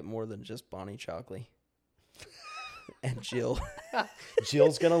 Hopefully, we get more than just Bonnie Chalkley and Jill.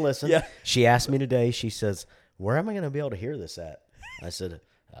 Jill's going to listen. Yeah. She asked me today, she says, where am I going to be able to hear this at? I said,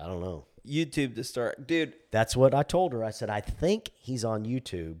 I don't know. YouTube to start. Dude. That's what I told her. I said, I think he's on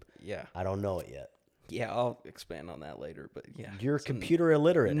YouTube. Yeah. I don't know it yet. Yeah, I'll expand on that later, but yeah. You're computer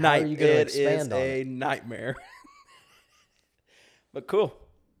illiterate. How are you going to expand on it? It is a nightmare. But cool.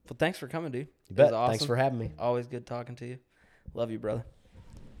 Well, thanks for coming, dude. You bet. It was awesome. Thanks for having me. Always good talking to you. Love you, brother.